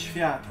mi nowy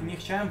świat i nie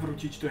chciałem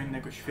wrócić do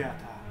innego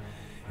świata.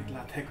 I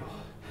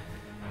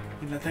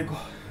dlatego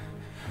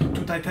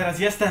tutaj teraz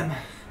jestem.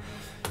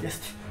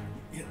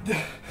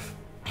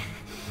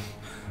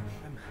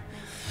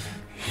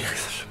 Jak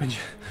zawsze będzie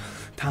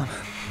tam.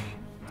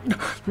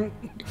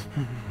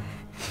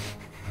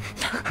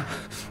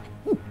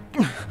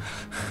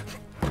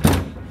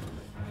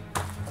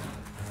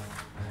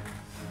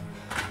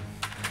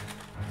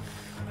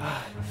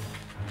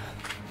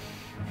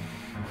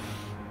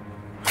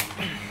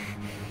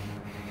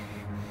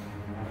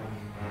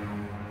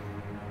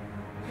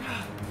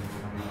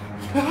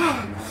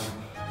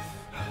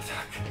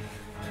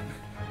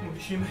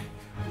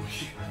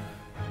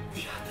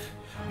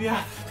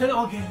 Wiatr, ten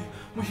ogień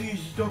musi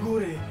iść do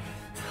góry.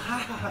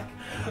 Tak,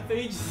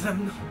 wyjdź ze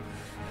mną.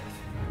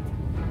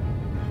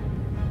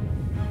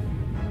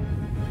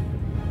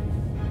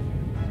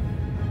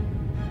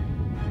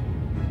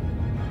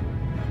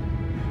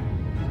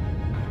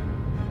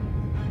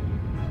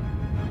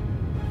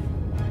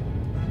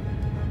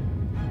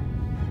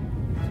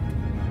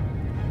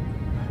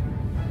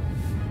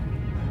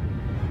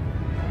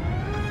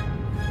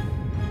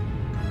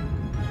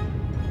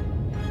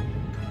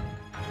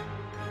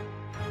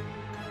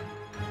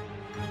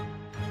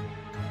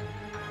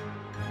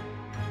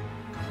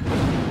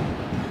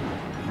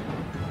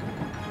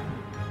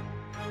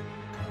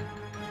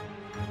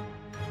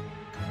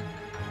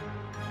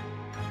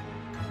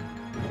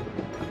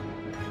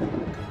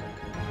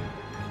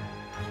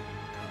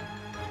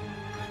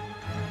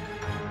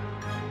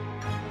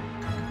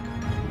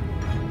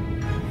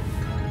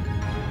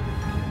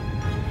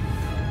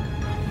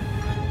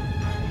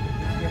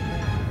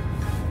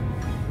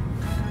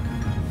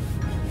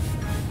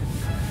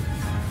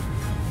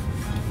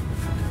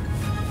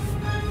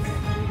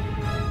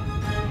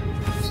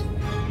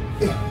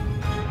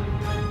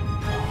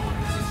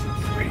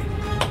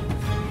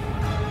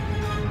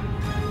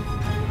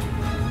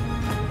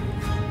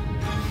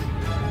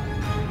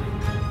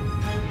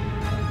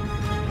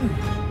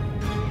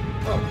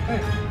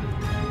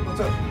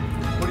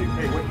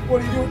 What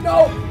are you doing?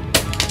 No!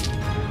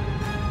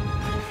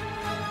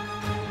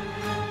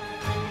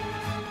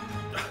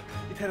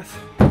 I teraz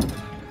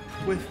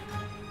with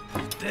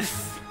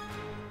this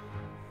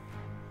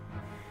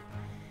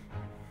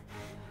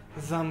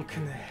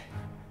zamknę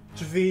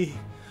drzwi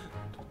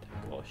do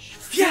tego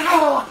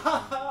świata.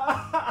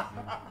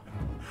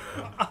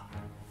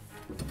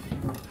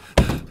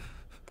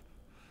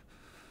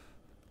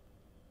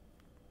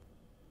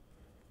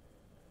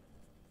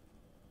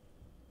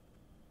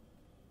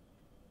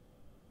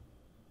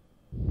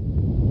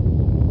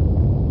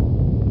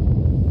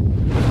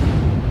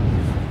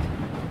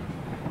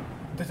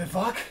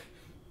 Fuck?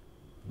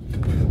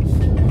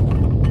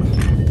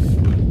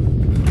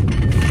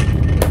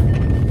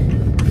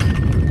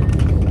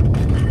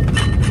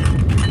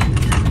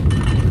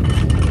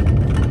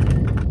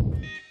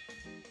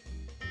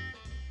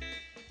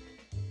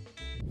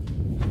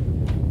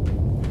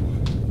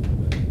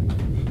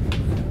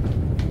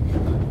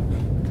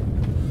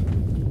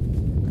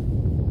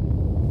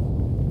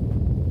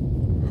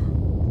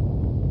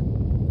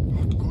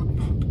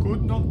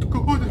 Not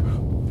good.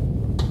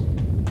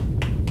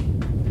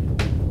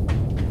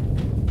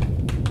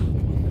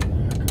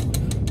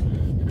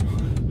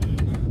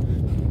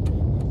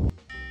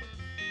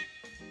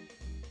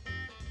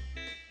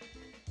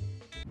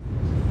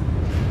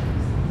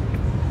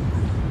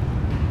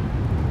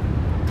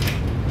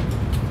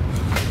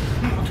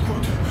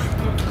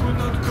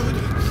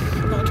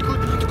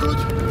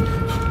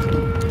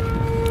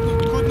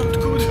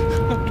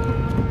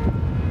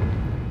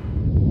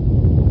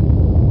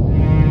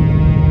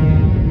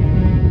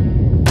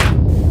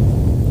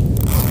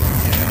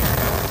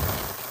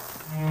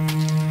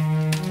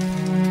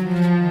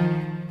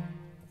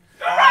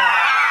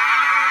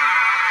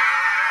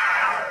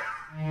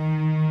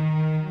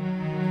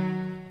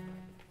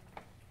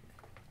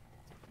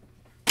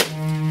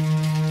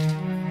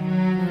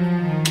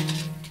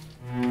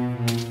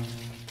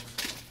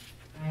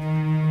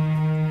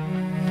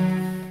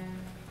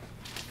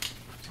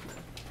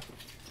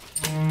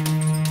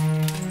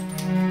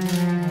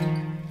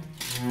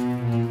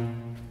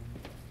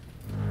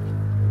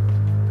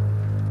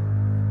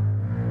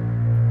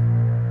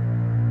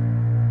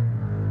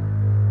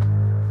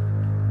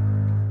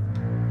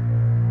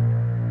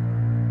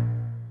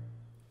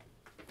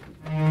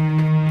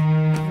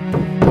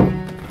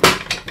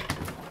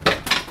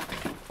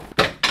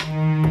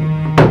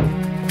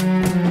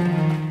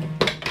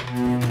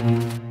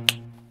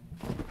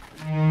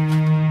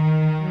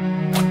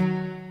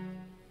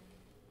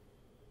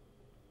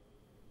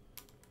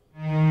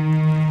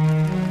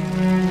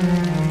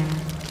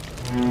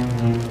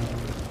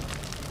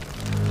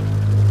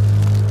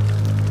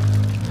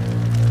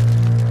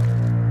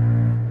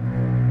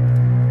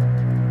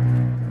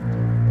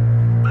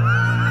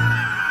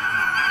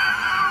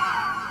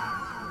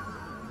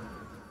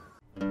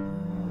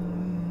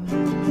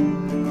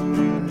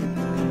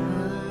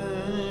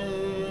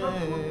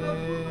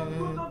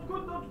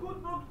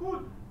 good, not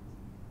good.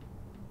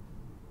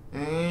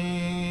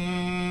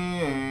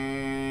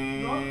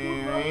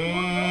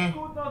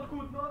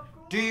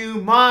 Do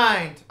you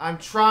mind? I'm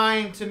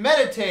trying to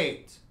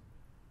meditate.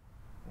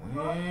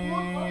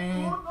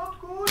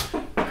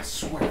 I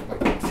swear, my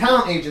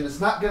talent agent is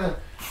not gonna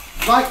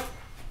like.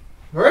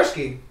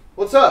 Mareski,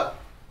 what's up?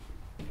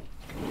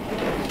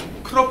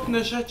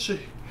 Okropne rzeczy.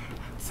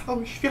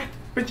 Cały świat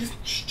będzie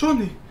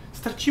zniszczony.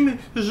 Stracimy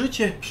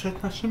życie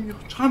przed naszymi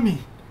oczami.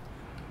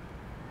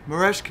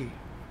 Mareski,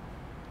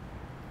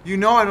 you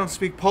know I don't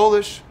speak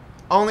Polish.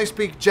 I only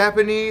speak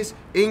Japanese,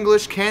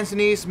 English,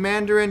 Cantonese,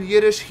 Mandarin,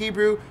 Yiddish,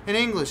 Hebrew, and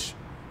English.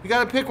 You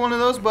gotta pick one of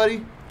those,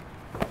 buddy.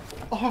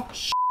 Oh,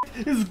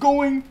 shit is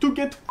going to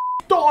get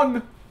f***ed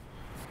on.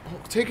 Oh,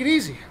 take it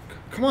easy.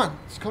 Come on,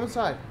 let's come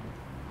inside.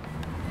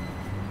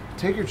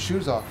 Take your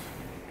shoes off.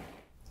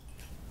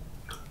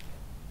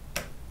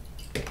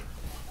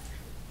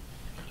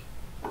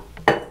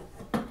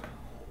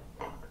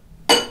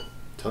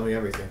 Tell me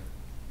everything.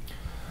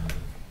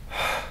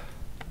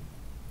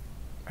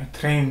 I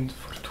trained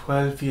for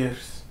 12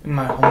 years in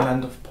my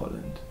homeland of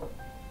Poland.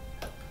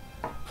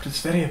 For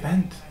this very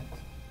event.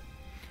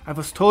 I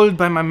was told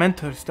by my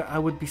mentors that I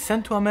would be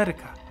sent to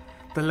America,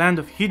 the land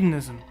of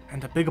hedonism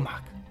and the Big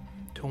Mac,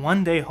 to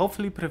one day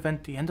hopefully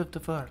prevent the end of the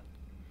world.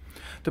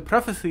 The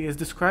prophecy as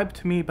described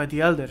to me by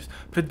the elders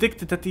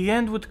predicted that the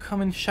end would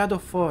come in shadow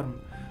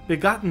form,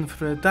 begotten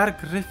through a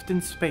dark rift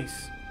in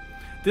space.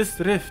 This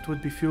rift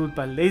would be fueled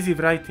by lazy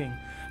writing,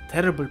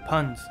 terrible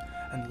puns,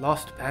 and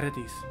lost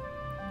parodies.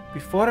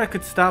 Before I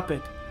could stop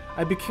it,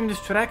 I became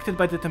distracted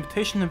by the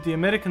temptation of the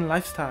American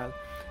lifestyle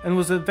and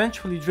was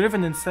eventually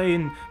driven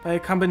insane by a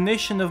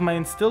combination of my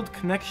instilled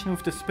connection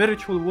with the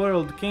spiritual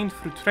world gained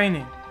through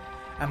training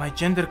and my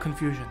gender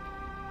confusion.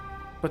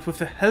 But with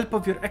the help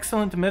of your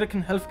excellent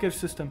American healthcare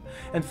system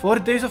and 4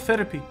 days of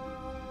therapy,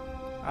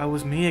 I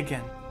was me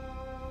again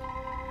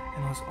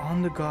and was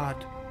on the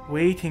guard,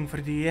 waiting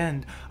for the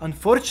end.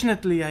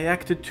 Unfortunately, I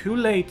acted too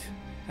late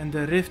and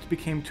the rift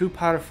became too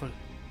powerful.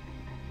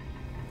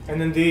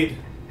 And indeed,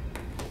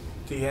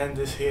 the end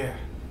is here.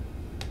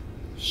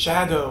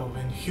 Shadow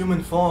in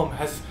human form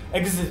has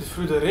exited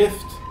through the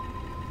rift.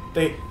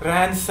 They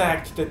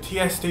ransacked the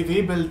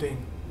TSTV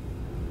building,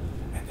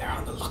 and they're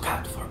on the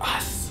lookout for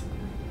us.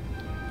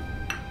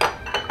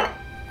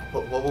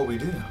 What will we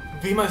do now?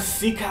 We must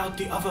seek out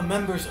the other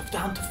members of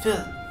Down to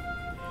Film.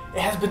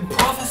 It has been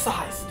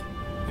prophesied.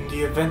 In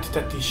the event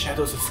that these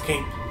shadows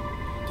escape,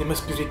 they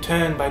must be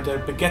returned by their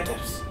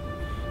begetters.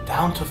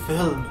 Down to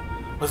Film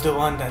was the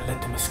one that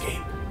let them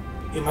escape.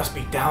 It must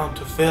be Down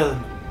to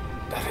Film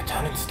that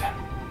returns them.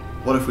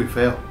 What if we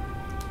fail?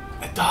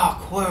 A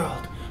dark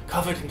world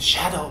covered in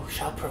shadow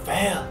shall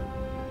prevail.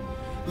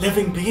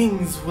 Living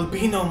beings will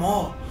be no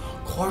more.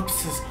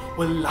 Corpses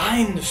will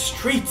line the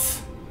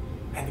streets,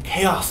 and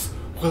chaos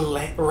will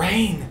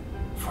reign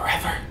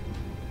forever.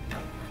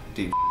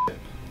 Deep.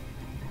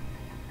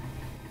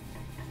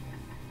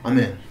 I'm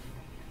in.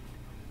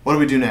 What do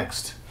we do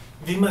next?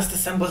 We must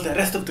assemble the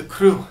rest of the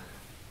crew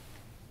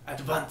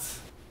at once.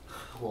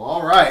 Well,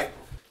 all right.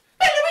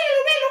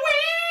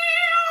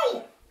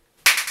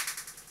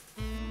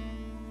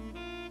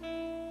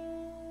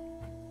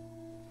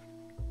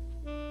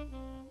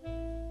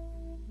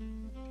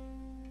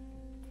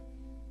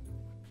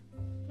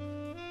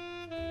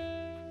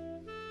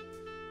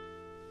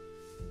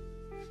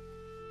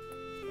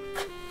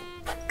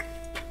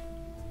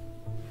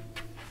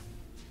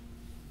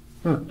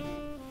 Huh.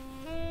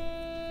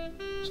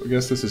 So I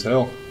guess this is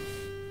hell.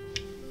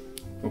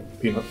 Oh,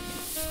 peanut.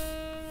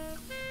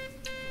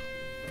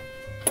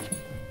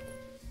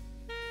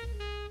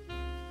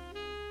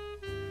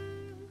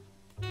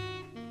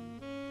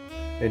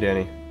 Hey,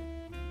 Danny.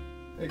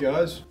 Hey,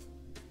 guys.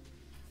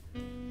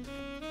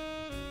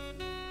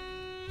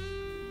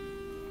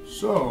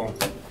 So,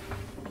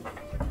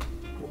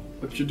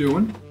 what you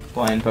doing?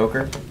 Playing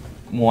poker.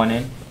 1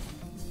 in.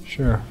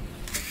 Sure.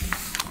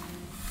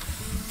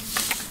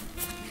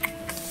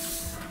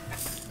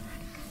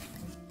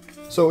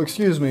 So,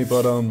 excuse me,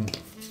 but,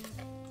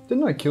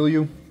 didn't I kill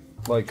you?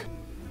 Like,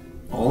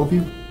 all of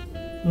you?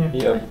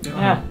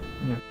 Yeah.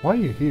 Why are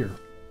you here?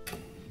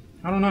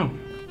 I don't know.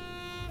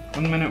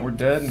 1 minute we're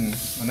dead and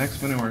the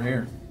next minute we're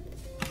here.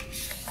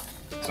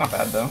 It's not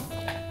bad though.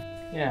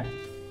 Yeah.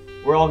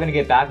 We're all gonna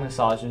get back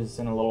massages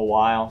in a little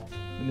while.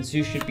 The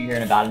masseuse should be here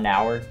in about an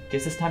hour.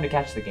 Gives us time to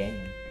catch the game.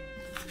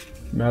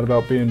 Mad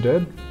about being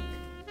dead?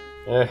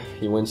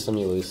 You win some,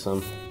 you lose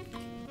some.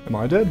 Am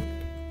I dead?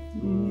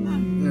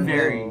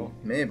 Very.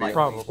 Maybe.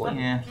 Probably.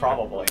 Yeah,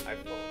 probably.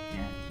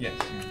 Yeah. Yes.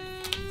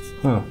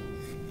 Huh.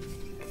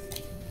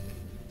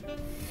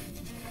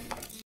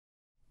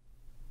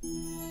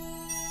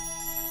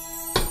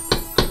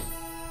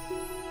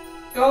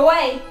 Go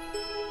away!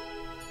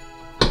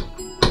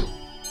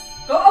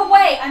 Go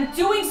away! I'm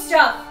doing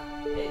stuff!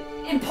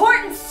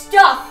 Important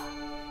stuff!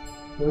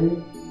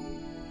 3,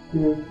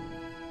 2,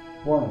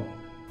 1.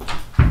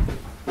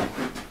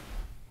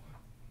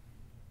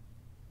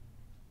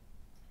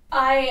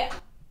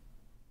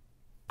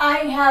 I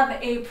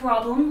have a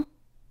problem.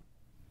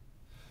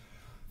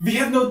 We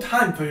have no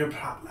time for your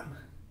problem.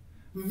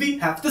 We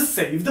have to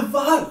save the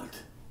world.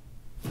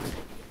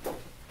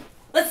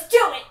 Let's do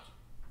it!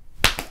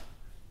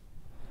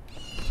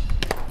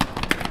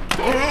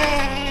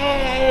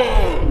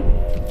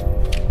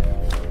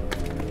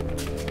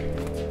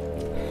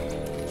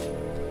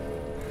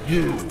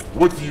 You,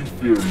 what do you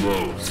fear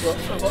most? Well,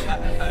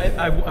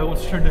 I want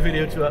to turn the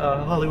video to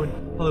a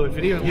Hollywood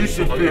video. You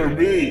should fear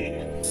me.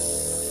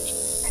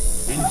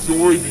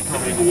 Enjoy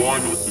becoming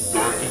one with the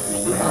dark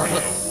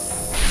equilibrium.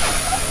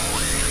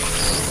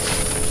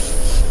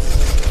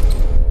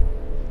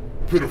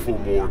 Pitiful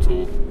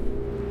mortal.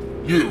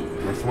 You,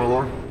 yes, my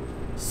lord?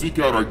 Seek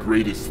out our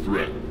greatest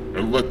threat,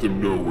 and let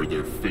them know where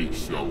their fate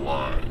shall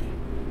lie.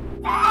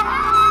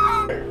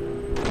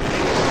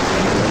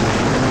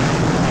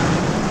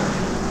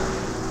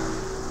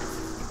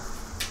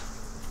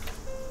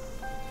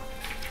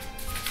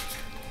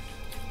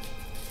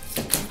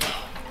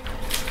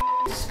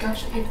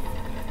 Scotch tape.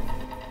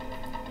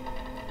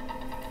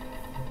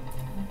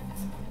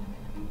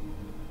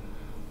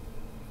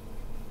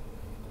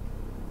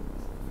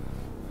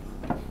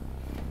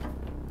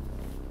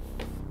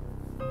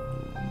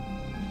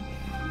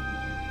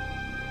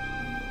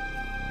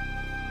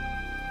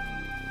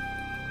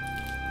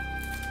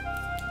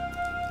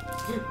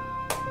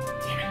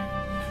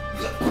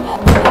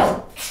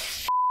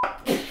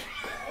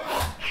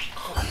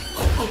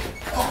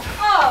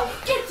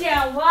 Oh, get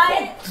down,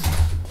 Wyatt!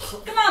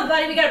 Come on,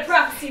 buddy, we got a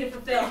prophecy to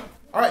fulfill.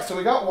 Alright, so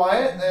we got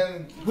Wyatt,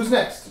 and who's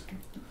next?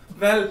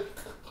 Well,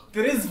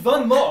 there is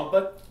one more,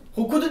 but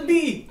who could it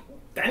be?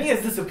 Danny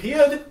has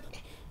disappeared.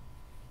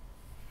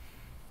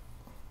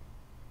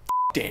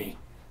 Danny.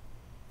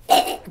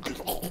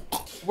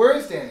 Where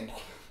is Danny?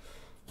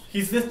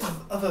 He's with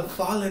other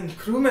fallen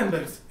crew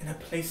members in a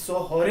place so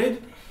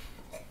horrid.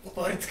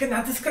 Words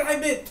cannot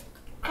describe it.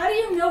 How do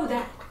you know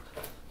that?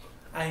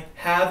 I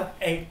have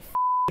a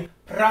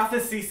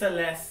prophecy,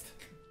 Celeste.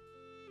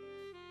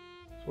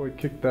 So I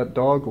kicked that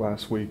dog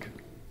last week.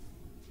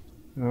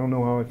 And I don't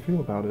know how I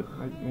feel about it.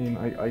 I mean,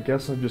 I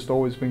guess I've just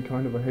always been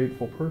kind of a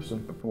hateful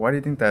person. Why do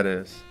you think that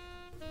is?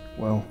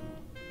 Well,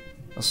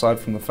 aside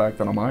from the fact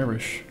that I'm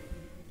Irish,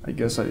 I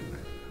guess I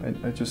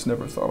just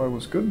never thought I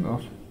was good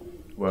enough.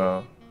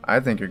 Well, I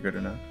think you're good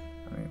enough.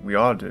 I mean, we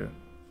all do.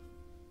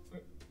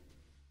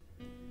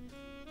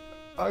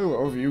 I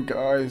love you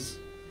guys.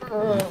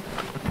 Love!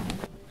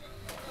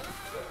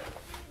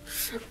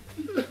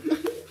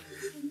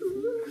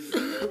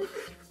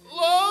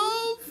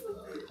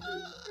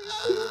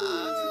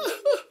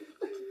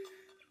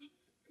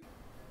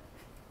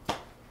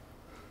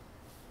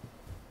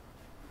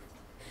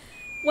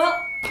 Well,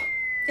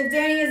 if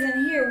Danny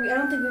isn't here, I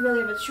don't think we really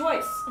have a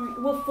choice. I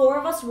mean, will 4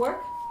 of us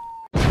work?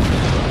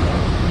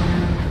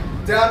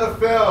 Down to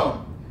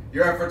film!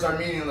 Your efforts are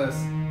meaningless,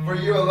 for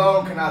you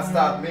alone cannot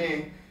stop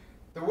me.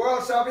 The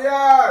world shall be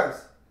ours!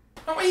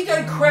 Now, why you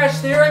gotta crash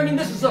there? I mean,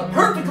 this is a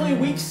perfectly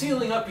weak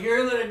ceiling up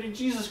here.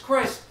 Jesus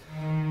Christ.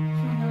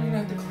 Now you're gonna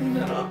have to clean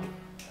that up.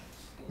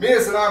 Meet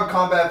us in armed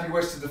combat if you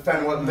wish to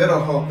defend what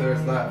little hope there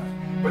is left.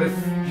 But if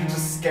you're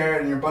just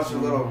scared and you're a bunch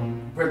of little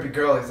wimpy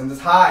girlies, then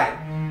just hide.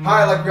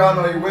 Hide like we all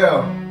know you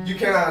will. You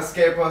cannot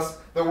escape us.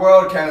 The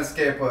world can't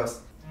escape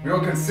us. We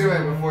will consume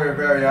it before your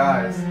very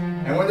eyes.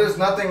 And when there's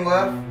nothing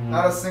left,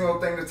 not a single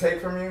thing to take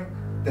from you,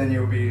 then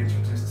you'll be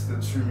introduced to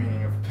the true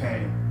meaning of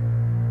pain.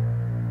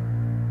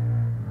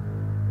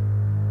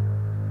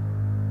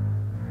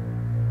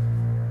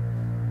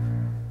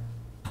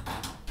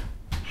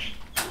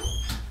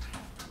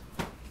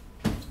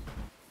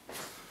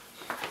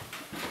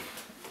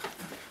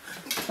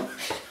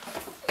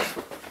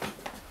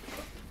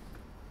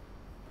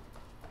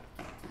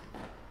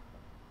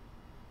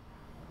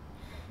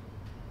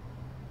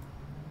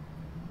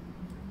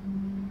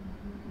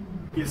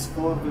 PS4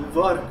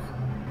 will work.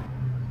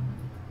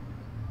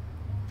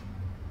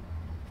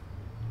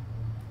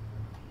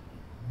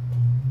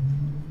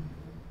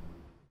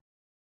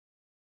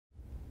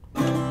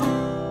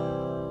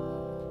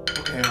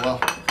 Okay, well,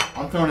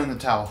 I'm throwing in the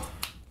towel.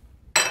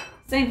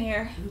 Same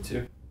here. Me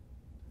too.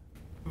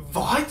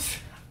 What?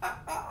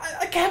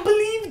 I can't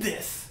believe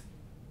this.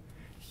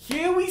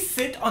 Here we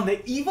sit on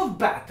the eve of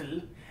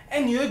battle,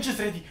 and you're just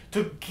ready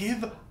to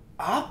give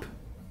up?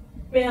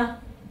 Yeah.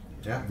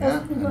 Yeah,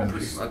 That's I mean,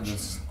 pretty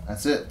much.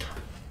 that's it.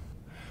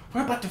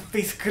 We're about to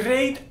face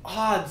great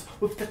odds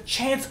with the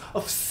chance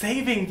of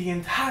saving the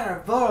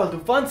entire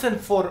world once and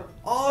for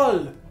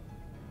all.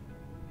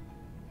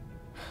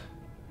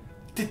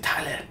 Did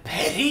Tyler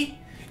Perry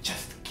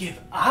just give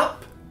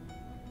up?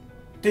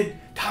 Did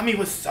Tommy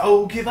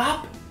Wiseau give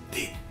up?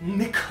 Did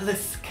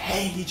Nicolas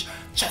Cage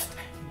just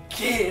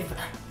give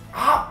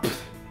up?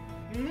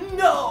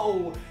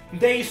 No!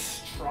 They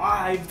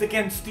strived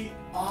against the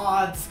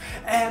odds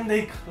and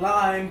they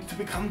climbed to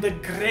become the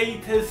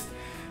greatest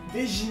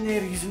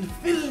visionaries and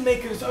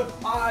filmmakers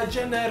of our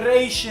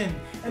generation.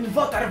 And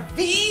what are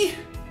we?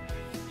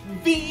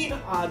 We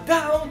are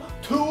down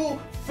to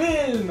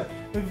film.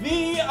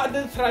 We are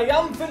the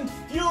triumphant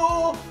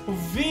few.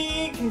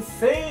 We can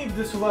save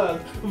this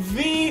world.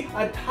 We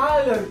are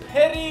Tyler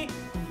Perry.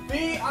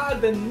 We are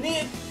the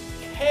Nick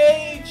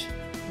Cage.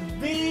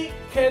 We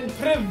can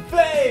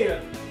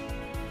prevail.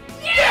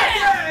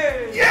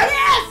 Yes! Yes!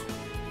 Yes!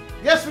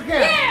 Yes, we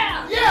can!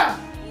 Yeah! Yeah!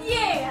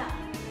 Yeah!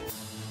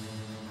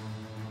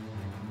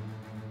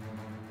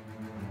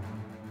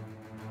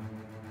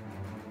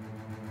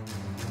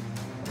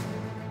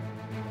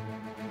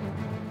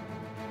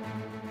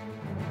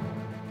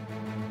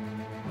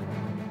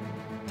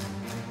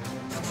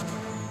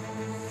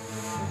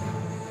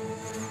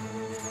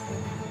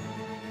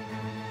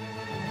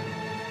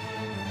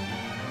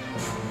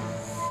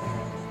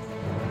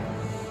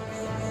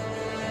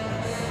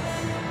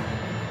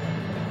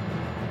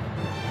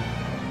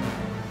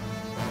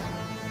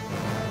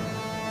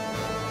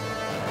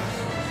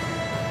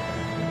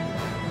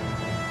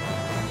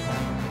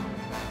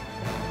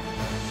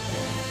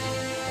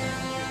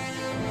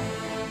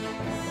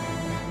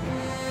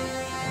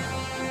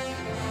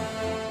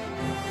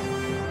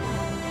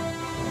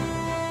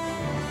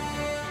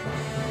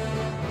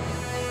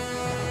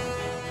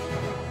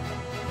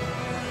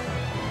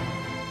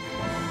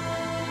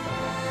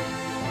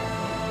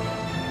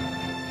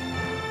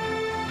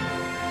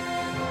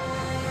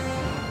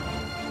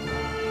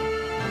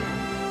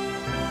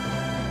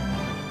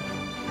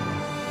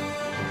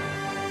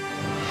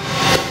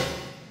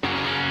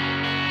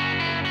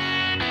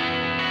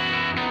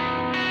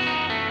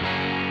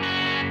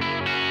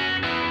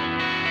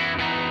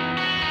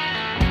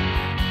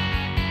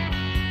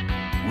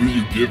 Will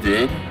you give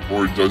in,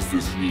 or does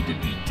this need to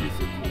be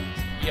difficult?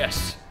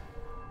 Yes.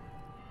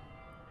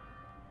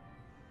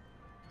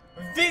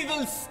 We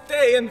will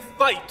stay and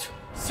fight.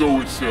 So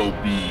it shall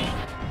be.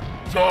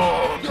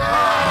 Dog!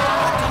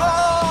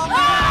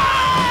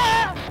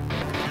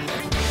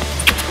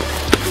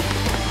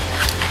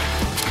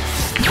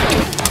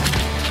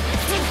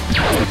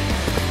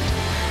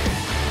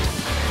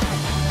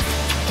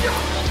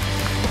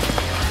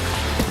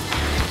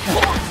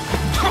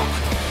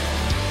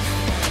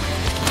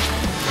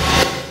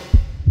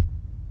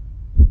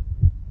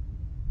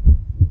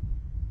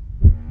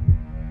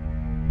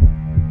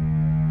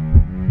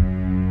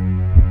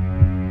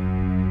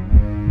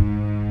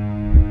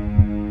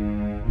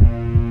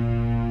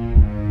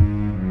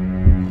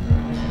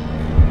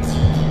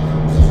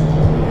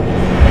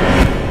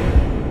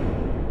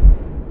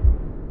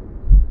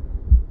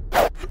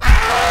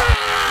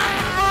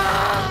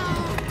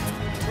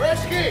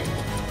 Rescue!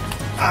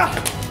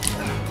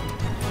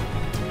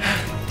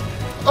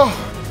 Oh!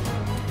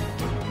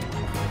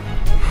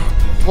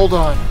 Hold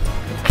on.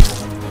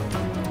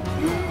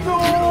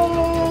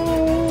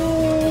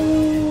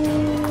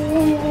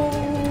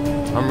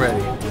 I'm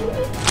ready.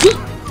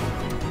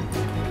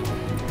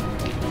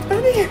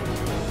 Benny!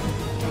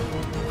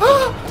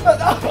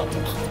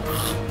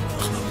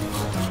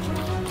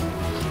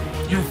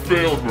 You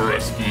failed,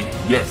 Moreski.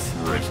 Yes,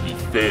 Moreski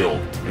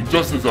failed. And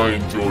just as I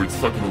enjoyed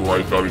sucking the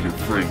life out of your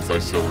friends, I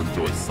shall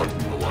enjoy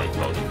sucking the life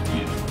out of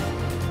you.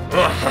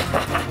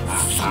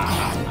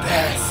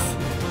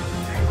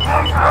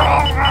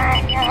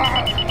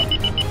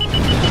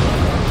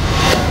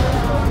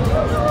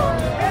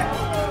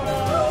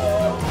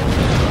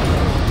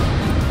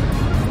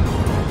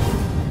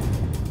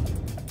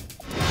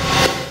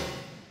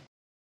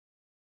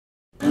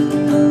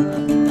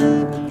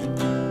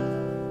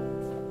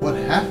 What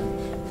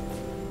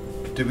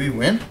happened? Did we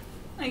win?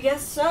 I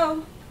guess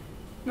so.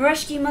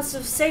 Nareshki must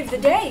have saved the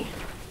day.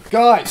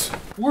 Guys,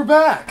 we're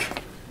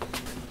back!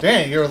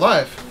 Danny, you're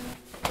alive.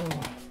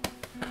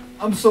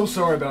 I'm so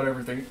sorry about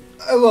everything.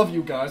 I love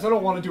you guys. I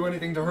don't want to do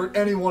anything to hurt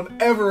anyone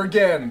ever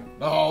again.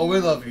 Oh, we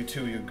love you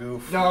too, you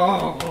goof.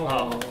 No.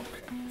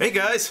 Hey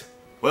guys!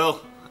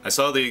 Well, I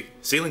saw the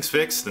ceiling's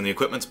fixed and the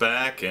equipment's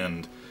back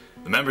and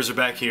the members are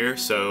back here,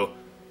 so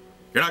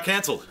you're not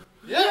canceled.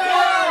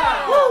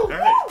 Yeah! All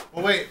right.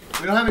 Well, wait,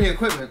 we don't have any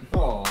equipment.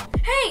 Oh.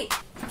 Hey!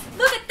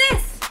 Look at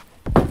this!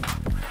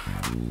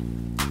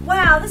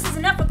 Wow, this is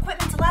enough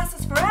equipment to last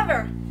us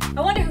forever.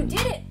 I wonder who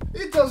did it.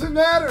 It doesn't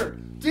matter.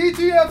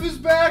 DTF is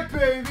back,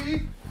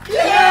 baby.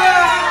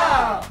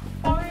 Yeah!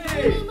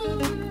 Hey!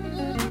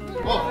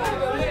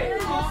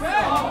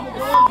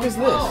 What is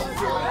this?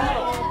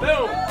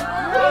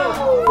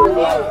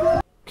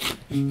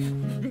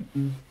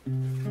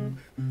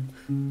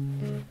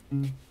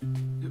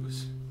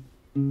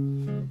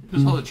 It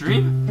was all a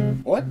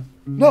dream? What?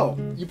 No,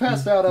 you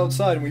passed out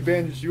outside and we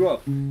bandaged you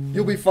up.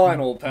 You'll be fine,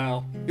 old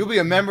pal. You'll be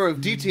a member of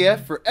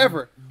DTF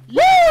forever.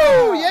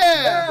 Yeah! Woo!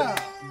 Yeah!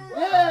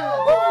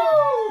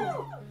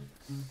 Yeah!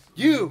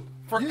 You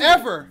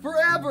forever.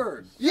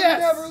 Forever. Yes.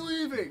 You're never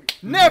leaving.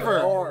 Never.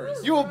 You're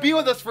ours. You will be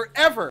with us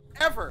forever.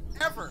 Ever.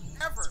 Ever.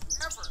 Ever.